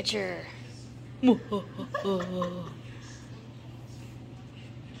 Signature. Winners.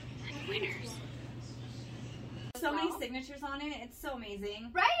 So many signatures on it. It's so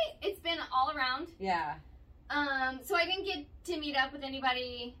amazing. Right? It's been all around. Yeah. So I didn't get to meet up with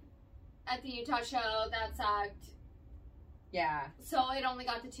anybody at the Utah show. That sucked. Yeah. So it only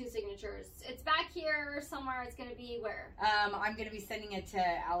got the 2 signatures. It's back here somewhere. It's gonna be where? I'm gonna be sending it to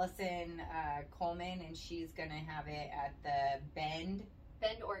Allison Coleman, and she's gonna have it at the Bend,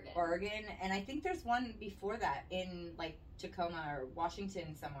 Oregon. And I think there's one before that in like Tacoma or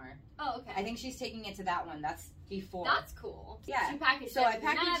Washington somewhere. Oh, okay. I think she's taking it to that one. That's before. That's cool. Yeah. So I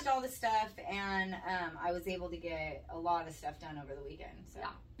packaged all the stuff, and I was able to get a lot of stuff done over the weekend. So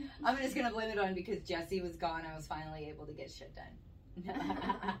yeah. I'm just gonna blame it on because Jesse was gone. I was finally able to get shit done.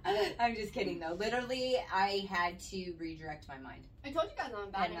 I'm just kidding though. Literally, I had to redirect my mind. I told you guys I'm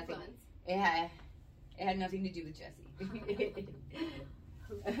a bad influence. It had nothing to do with Jesse.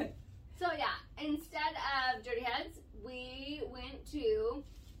 So yeah, instead of Dirty Heads, we went to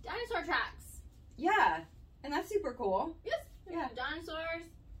dinosaur tracks. Yeah, and that's super cool. Yes. Yeah. Dinosaurs.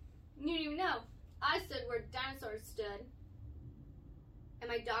 You didn't even know. I stood where dinosaurs stood, and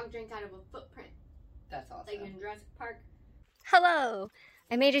my dog drank out of a footprint. That's awesome. Like in Jurassic Park. Hello.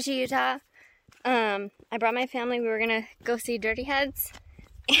 I made it to Utah. I brought my family. We were gonna go see Dirty Heads,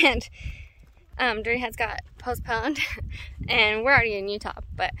 and Dirty Heads got postponed, and we're already in Utah,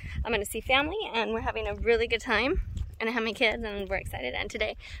 but I'm going to see family, and we're having a really good time, and I have my kids, and we're excited, and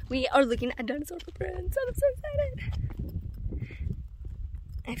today we are looking at dinosaur footprints, and I'm so excited.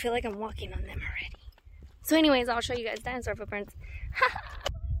 I feel like I'm walking on them already. So anyways, I'll show you guys dinosaur footprints.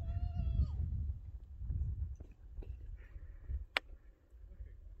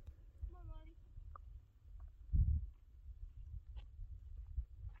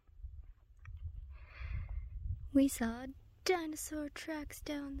 We saw dinosaur tracks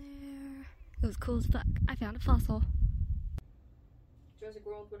down there. It was cool as fuck. I found a fossil. Jurassic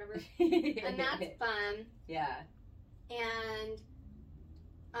World, whatever. And that's fun. Yeah. And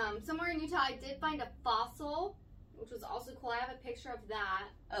somewhere in Utah, I did find a fossil, which was also cool. I have a picture of that.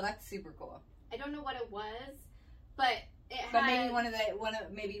 Oh, that's super cool. I don't know what it was, but it had... But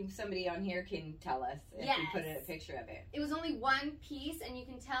maybe somebody on here can tell us if we put a picture of it. It was only one piece, and you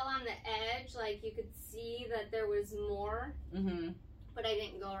can tell on the edge, like, you could see that there was more. Mm-hmm. But I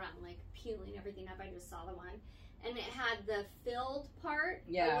didn't go around, like, peeling everything up. I just saw the one. And it had the filled part,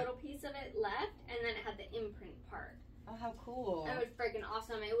 a little piece of it left, and then it had the imprint part. Oh, how cool. That was freaking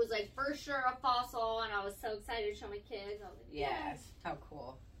awesome. It was, like, for sure a fossil, and I was so excited to show my kids. I was like, yes. How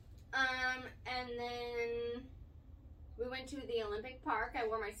cool. And then we went to the Olympic Park. I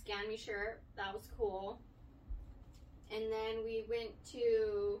wore my Scan Me shirt. That was cool. And then we went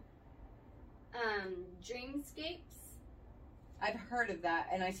to Dreamscapes. I've heard of that,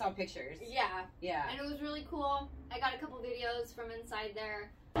 and I saw pictures. Yeah. Yeah. And it was really cool. I got a couple videos from inside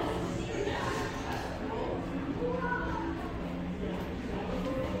there.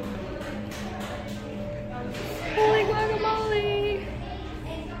 Holy guacamole!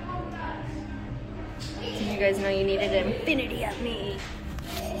 Did you guys know you needed an infinity of me?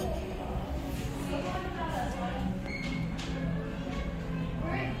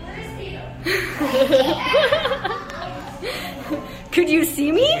 Could you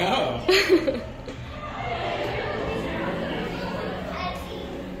see me? No.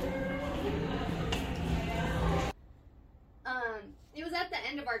 It was at the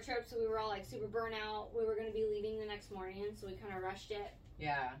end of our trip, so we were all like super burnt out. We were going to be leaving the next morning, so we kind of rushed it.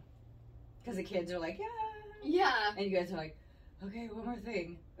 Yeah. Because the kids are like, yeah. Yeah. And you guys are like, okay, one more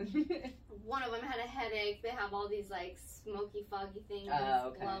thing. One of them had a headache. They have all these like smoky, foggy things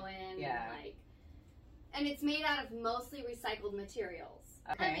blowing. Yeah. And it's made out of mostly recycled materials.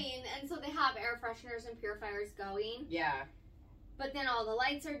 Okay. I mean, and so they have air fresheners and purifiers going. Yeah. But then all the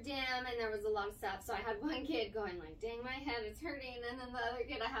lights are dim, and there was a lot of stuff. So I had one kid going like, dang, my head is hurting. And then the other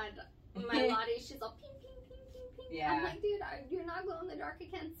kid, I had my Lottie, she's all ping, ping, ping, ping, ping. Yeah. I'm like, dude, you're not glow in the dark. I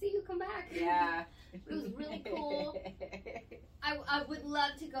can't see you. Come back. Yeah. It was really cool. I would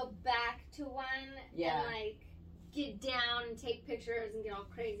love to go back to one Yeah. and like get down and take pictures and get all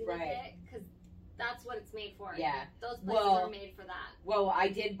crazy with it, because that's what it's made for. Yeah. Those places are made for that. Well, I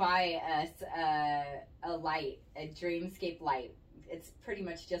did buy us a light, a Dreamscape light. It's pretty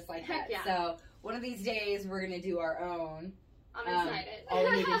much just like Heck that. yeah. So one of these days we're gonna do our own. I'm excited. All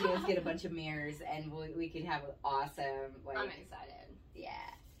we need to do is get a bunch of mirrors, and we could have an awesome. Like, I'm excited. Yeah.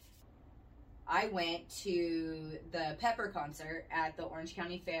 I went to the Pepper concert at the Orange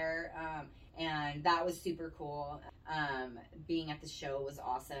County Fair, and that was super cool. Being at the show was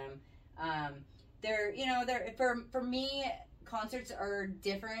awesome. For me, concerts are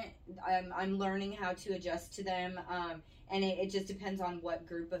different. I'm learning how to adjust to them, and it just depends on what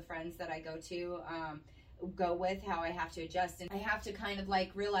group of friends that I go with, how I have to adjust. And I have to kind of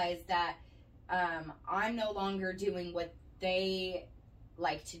like realize that I'm no longer doing what they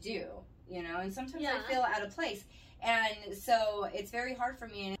like to do, and sometimes I feel out of place. And so it's very hard for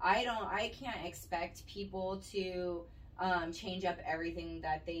me, and I can't expect people to change up everything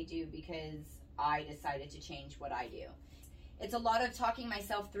that they do because I decided to change what I do. It's a lot of talking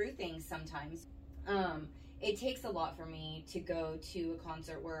myself through things sometimes. It takes a lot for me to go to a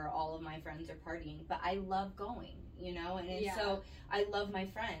concert where all of my friends are partying, but I love going, so I love my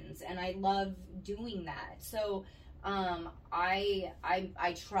friends and I love doing that. So I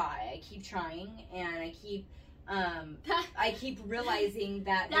try. I keep trying, and I keep realizing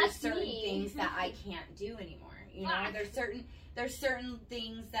that there's certain things that I can't do anymore. There's certain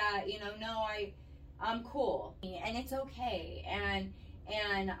things that I'm cool, and it's okay, and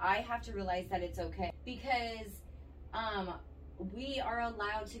I have to realize that it's okay, because we are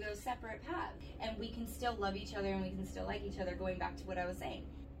allowed to go separate paths, and we can still love each other, and we can still like each other. Going back to what I was saying,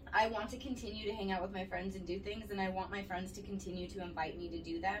 I want to continue to hang out with my friends and do things, and I want my friends to continue to invite me to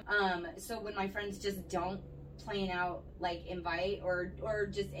do them. So when my friends just don't plan out, like, invite or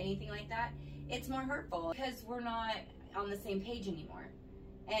just anything like that, it's more hurtful because we're not on the same page anymore,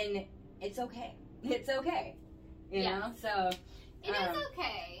 and it's okay. It's okay, you know. So it is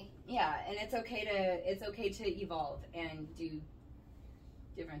okay. Yeah, and it's okay to evolve and do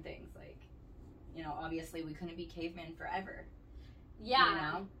different things. Like, obviously we couldn't be cavemen forever.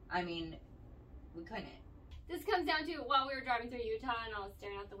 Yeah. I mean, we couldn't. This comes down to, while we were driving through Utah and I was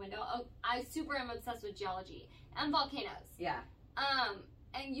staring out the window, I super am obsessed with geology and volcanoes. Yeah.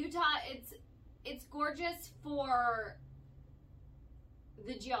 And Utah, it's gorgeous for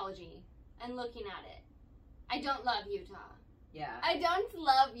the geology and looking at it. I don't love Utah. Yeah. I don't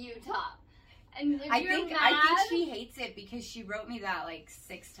love Utah. And if I you're think she hates it because she wrote me that like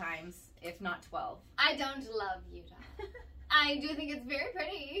 6 times, if not 12. I don't love Utah. I do think it's very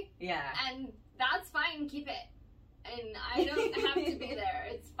pretty. Yeah. And that's fine. Keep it. And I don't have to be there.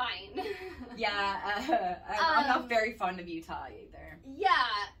 It's fine. Yeah. I'm not very fond of Utah either. Yeah.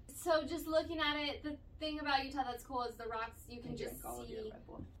 So just looking at it, the thing about Utah that's cool is the rocks. You can just see.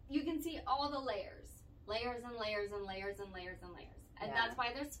 You can see all the layers. Layers and layers and layers and layers and layers. And that's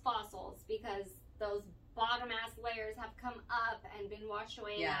why there's fossils, because those bottom ass layers have come up and been washed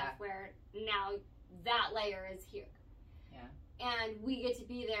away enough where now that layer is here. Yeah. And we get to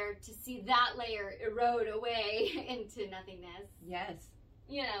be there to see that layer erode away into nothingness. Yes.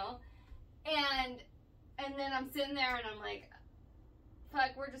 And then I'm sitting there and I'm like,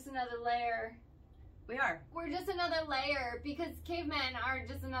 fuck, we're just another layer. We are. We're just another layer, because cavemen are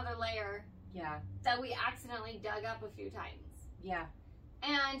just another layer. Yeah. That we accidentally dug up a few times. Yeah.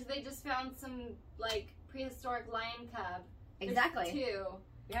 And they just found some, like, prehistoric lion cub. Exactly. Two.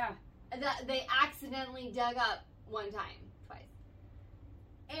 Yeah. That they accidentally dug up one time, twice.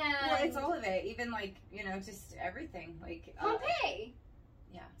 And Well, it's all of it. Even, like, you know, just everything. Like, Pompeii.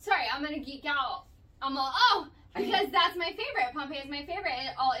 Yeah. Sorry, I'm gonna geek out. I'm all, because that's my favorite. Pompeii is my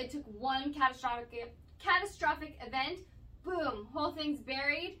favorite. It took one catastrophic event. Boom, whole thing's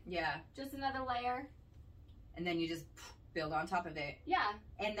buried. Yeah. Just another layer. And then you just build on top of it. Yeah.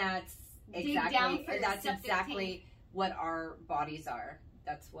 And that's Dig down for your septic exactly tank. what our bodies are.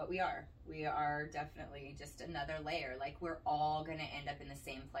 That's what we are. We are definitely just another layer. Like, we're all gonna end up in the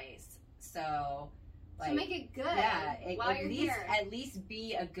same place. So, like, to make it good. Yeah, while you're here. At least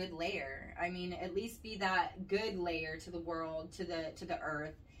be a good layer. I mean, at least be that good layer to the world, to the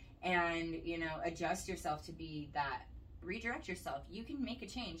earth, and, you know, adjust yourself to be that. Redirect yourself. You can make a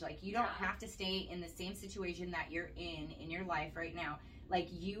change. Like, you don't have to stay in the same situation that you're in your life right now. Like,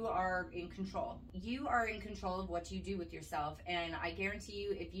 you are in control. You are in control of what you do with yourself. And I guarantee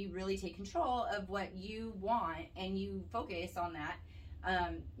you, if you really take control of what you want and you focus on that,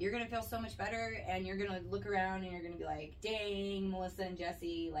 you're going to feel so much better, and you're going to look around and you're going to be like, dang, Melissa and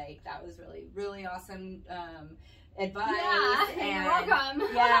Jesse, like, that was really, really awesome advice. Yeah, and you're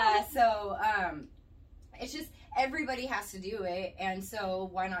welcome. Yeah, so it's just, everybody has to do it, and so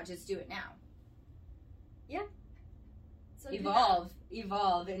why not just do it now? Yeah. So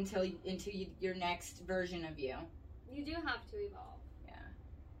Evolve into your next version of you. You do have to evolve. Yeah.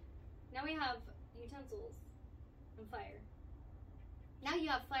 Now we have utensils and fire. Now you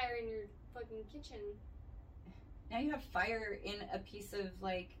have fire in your fucking kitchen. Now you have fire in a piece of,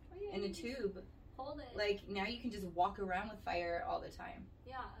 like, in a tube. Hold it. Like, now you can just walk around with fire all the time.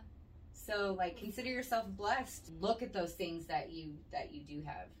 Yeah. So, like, consider yourself blessed. Look at those things that you do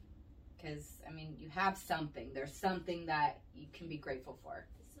have. Because, I mean, you have something. There's something that you can be grateful for.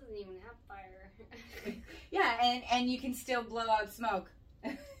 This doesn't even have fire. Yeah, and you can still blow out smoke.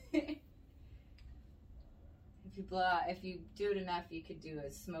 If you do it enough, you could do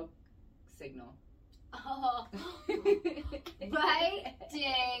a smoke signal. Oh. Right?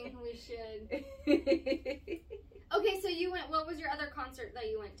 Dang, we should. Okay, so you went, what was your other concert that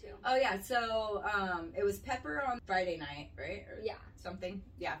you went to? Oh, yeah, so it was Pepper on Friday night, right? Or yeah. Something.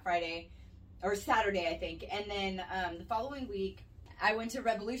 Yeah, Friday. Or Saturday, I think. And then the following week, I went to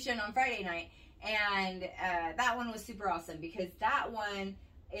Revolution on Friday night. And that one was super awesome, because that one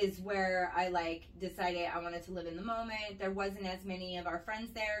is where I, like, decided I wanted to live in the moment. There wasn't as many of our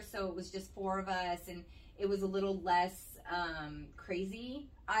friends there, so it was just 4 of us, and it was a little less crazy.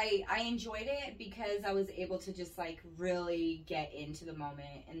 I enjoyed it because I was able to just, like, really get into the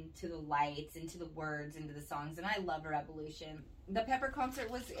moment, into the lights, into the words, into the songs, and I love Revolution. The Pepper concert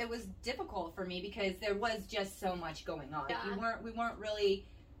was difficult for me because there was just so much going on. Yeah. Like, we weren't really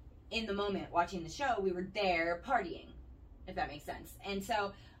in the moment watching the show. We were there partying, if that makes sense. And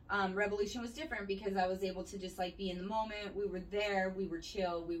so Revolution was different because I was able to just, like, be in the moment. We were there, we were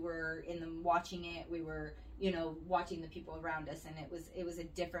chill, we were watching it, we were, you know, watching the people around us, and it was a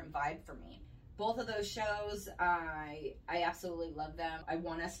different vibe for me. Both of those shows, I absolutely love them. I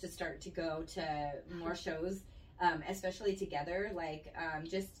want us to start to go to more shows, especially together, like,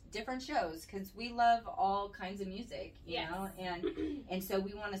 just different shows, because we love all kinds of music, you know, and so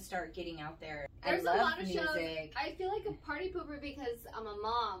we want to start getting out there. There's I love a lot of music. shows. I feel like a party pooper because I'm a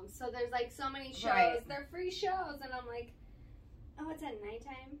mom, so there's, like, so many shows. Right. They're free shows, and I'm like, oh, it's at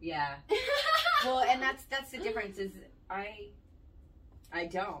nighttime? Yeah. Well, and that's the difference is I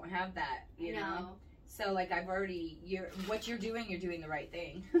don't have that, you know. So, like, I've already, what you're doing the right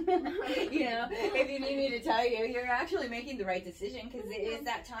thing. You know, if you need me to tell you, you're actually making the right decision, because it is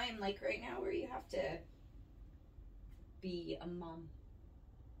that time, like, right now where you have to be a mom.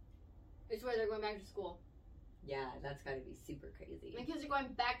 It's where they're going back to school. Yeah, that's got to be super crazy. My kids are going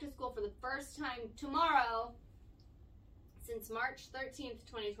back to school for the first time tomorrow since March 13th,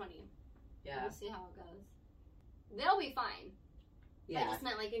 2020. Yeah. We'll see how it goes. They'll be fine. Yeah. I just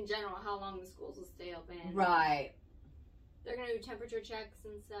meant, like, in general, how long the schools will stay open. Right. They're going to do temperature checks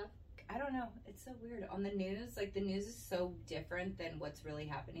and stuff. I don't know. It's so weird. On the news, like, the news is so different than what's really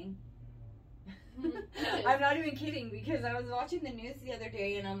happening. I'm not even kidding, because I was watching the news the other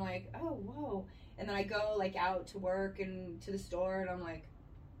day, and I'm like, oh, whoa. And then I go, like, out to work and to the store, and I'm like,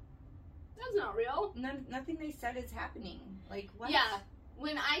 that's not real. Nothing they said is happening. Like, what? Yeah.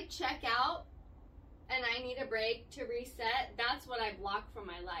 When I check out and I need a break to reset, that's what I block from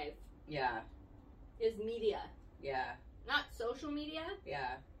my life. Yeah. Is media. Yeah. Not social media.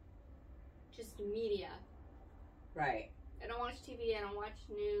 Yeah. Just media. Right. I don't watch TV. I don't watch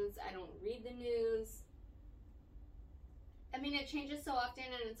news. I don't read the news. I mean, it changes so often,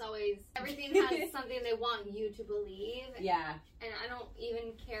 and it's always, everything has something they want you to believe. Yeah. And I don't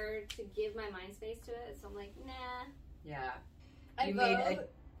even care to give my mind space to it, so I'm like, nah. Yeah. I vote,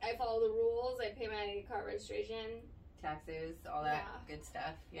 I follow the rules, I pay my car registration. Taxes, all that good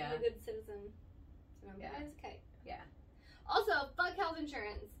stuff. Yeah. I'm a good citizen. Remember, guys? Okay. Yeah. Also, fuck health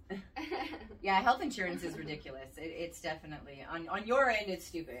insurance. Yeah, health insurance is ridiculous. It's definitely, on your end, it's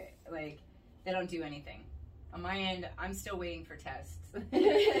stupid. Like, they don't do anything. On my end, I'm still waiting for tests.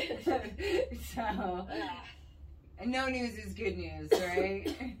 So, no news is good news, right?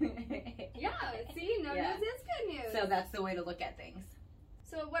 Yeah, see? No news is good news. So that's the way to look at things.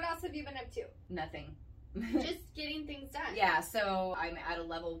 So what else have you been up to? Nothing. Just getting things done. Yeah, so I'm at a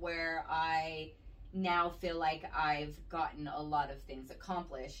level where I now feel like I've gotten a lot of things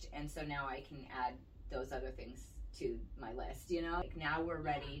accomplished, and so now I can add those other things to my list, you know? Like now we're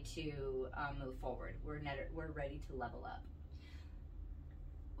ready to move forward. We're ready to level up.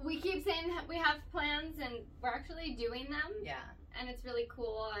 We keep saying we have plans, and we're actually doing them. Yeah. And it's really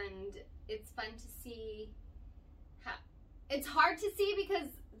cool, and it's fun to see how... It's hard to see because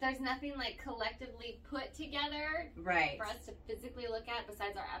there's nothing, like, collectively put together right for us to physically look at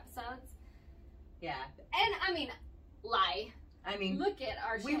besides our episodes. Yeah. And, I mean, look at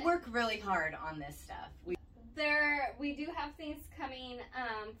our we shit. work really hard on this stuff. We do have things coming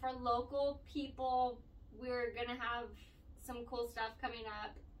for local people. We're gonna have some cool stuff coming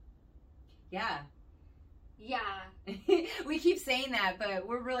up. Yeah. Yeah. We keep saying that, but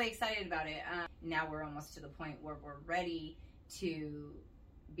we're really excited about it. Now we're almost to the point where we're ready to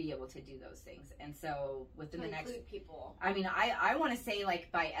be able to do those things. And so within the next people. I mean, I want to say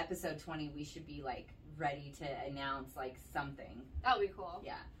like by episode 20 we should be like ready to announce like something. That would be cool.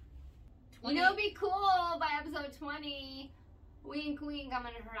 Yeah. 20. You know, it'd be cool by episode 20. Wink, wink. I'm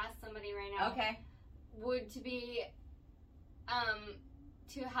gonna harass somebody right now. Okay. Would to be,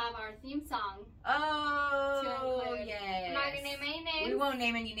 to have our theme song. Oh, yes. I'm not gonna name any names. We won't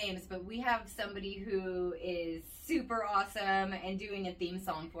name any names, but we have somebody who is super awesome and doing a theme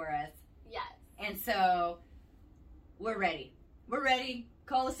song for us. Yes. And so, we're ready. We're ready.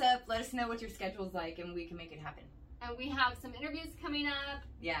 Call us up. Let us know what your schedule's like, and we can make it happen. And we have some interviews coming up.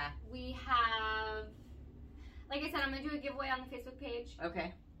 Yeah. We have, like I said, I'm going to do a giveaway on the Facebook page.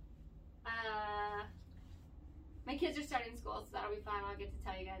 Okay. My kids are starting school, so that'll be fun. I'll get to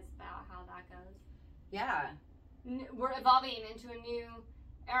tell you guys about how that goes. Yeah. We're evolving into a new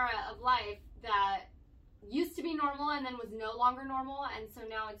era of life that used to be normal and then was no longer normal, and so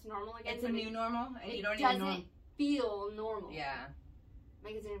now it's normal again. It's a new normal, and you don't even know. It doesn't feel normal. Yeah.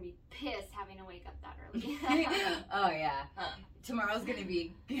 My kids are going to be pissed having to wake up that early. Oh, yeah. Tomorrow's going to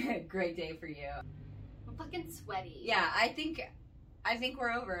be a great day for you. I'm fucking sweaty. Yeah, I think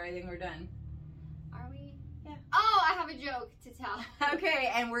we're over. I think we're done. Are we? Yeah. Oh, I have a joke to tell.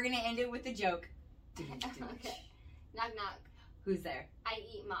 Okay, and we're going to end it with a joke. Okay. Knock, knock. Who's there? I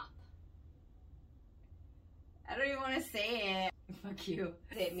eat mop. I don't even want to say it. Fuck you.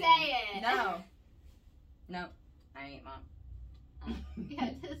 Say it. No. No. I eat mop. You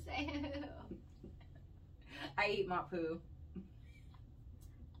had to say who. I eat mop poo.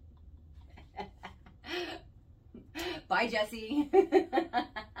 Bye, Jesse.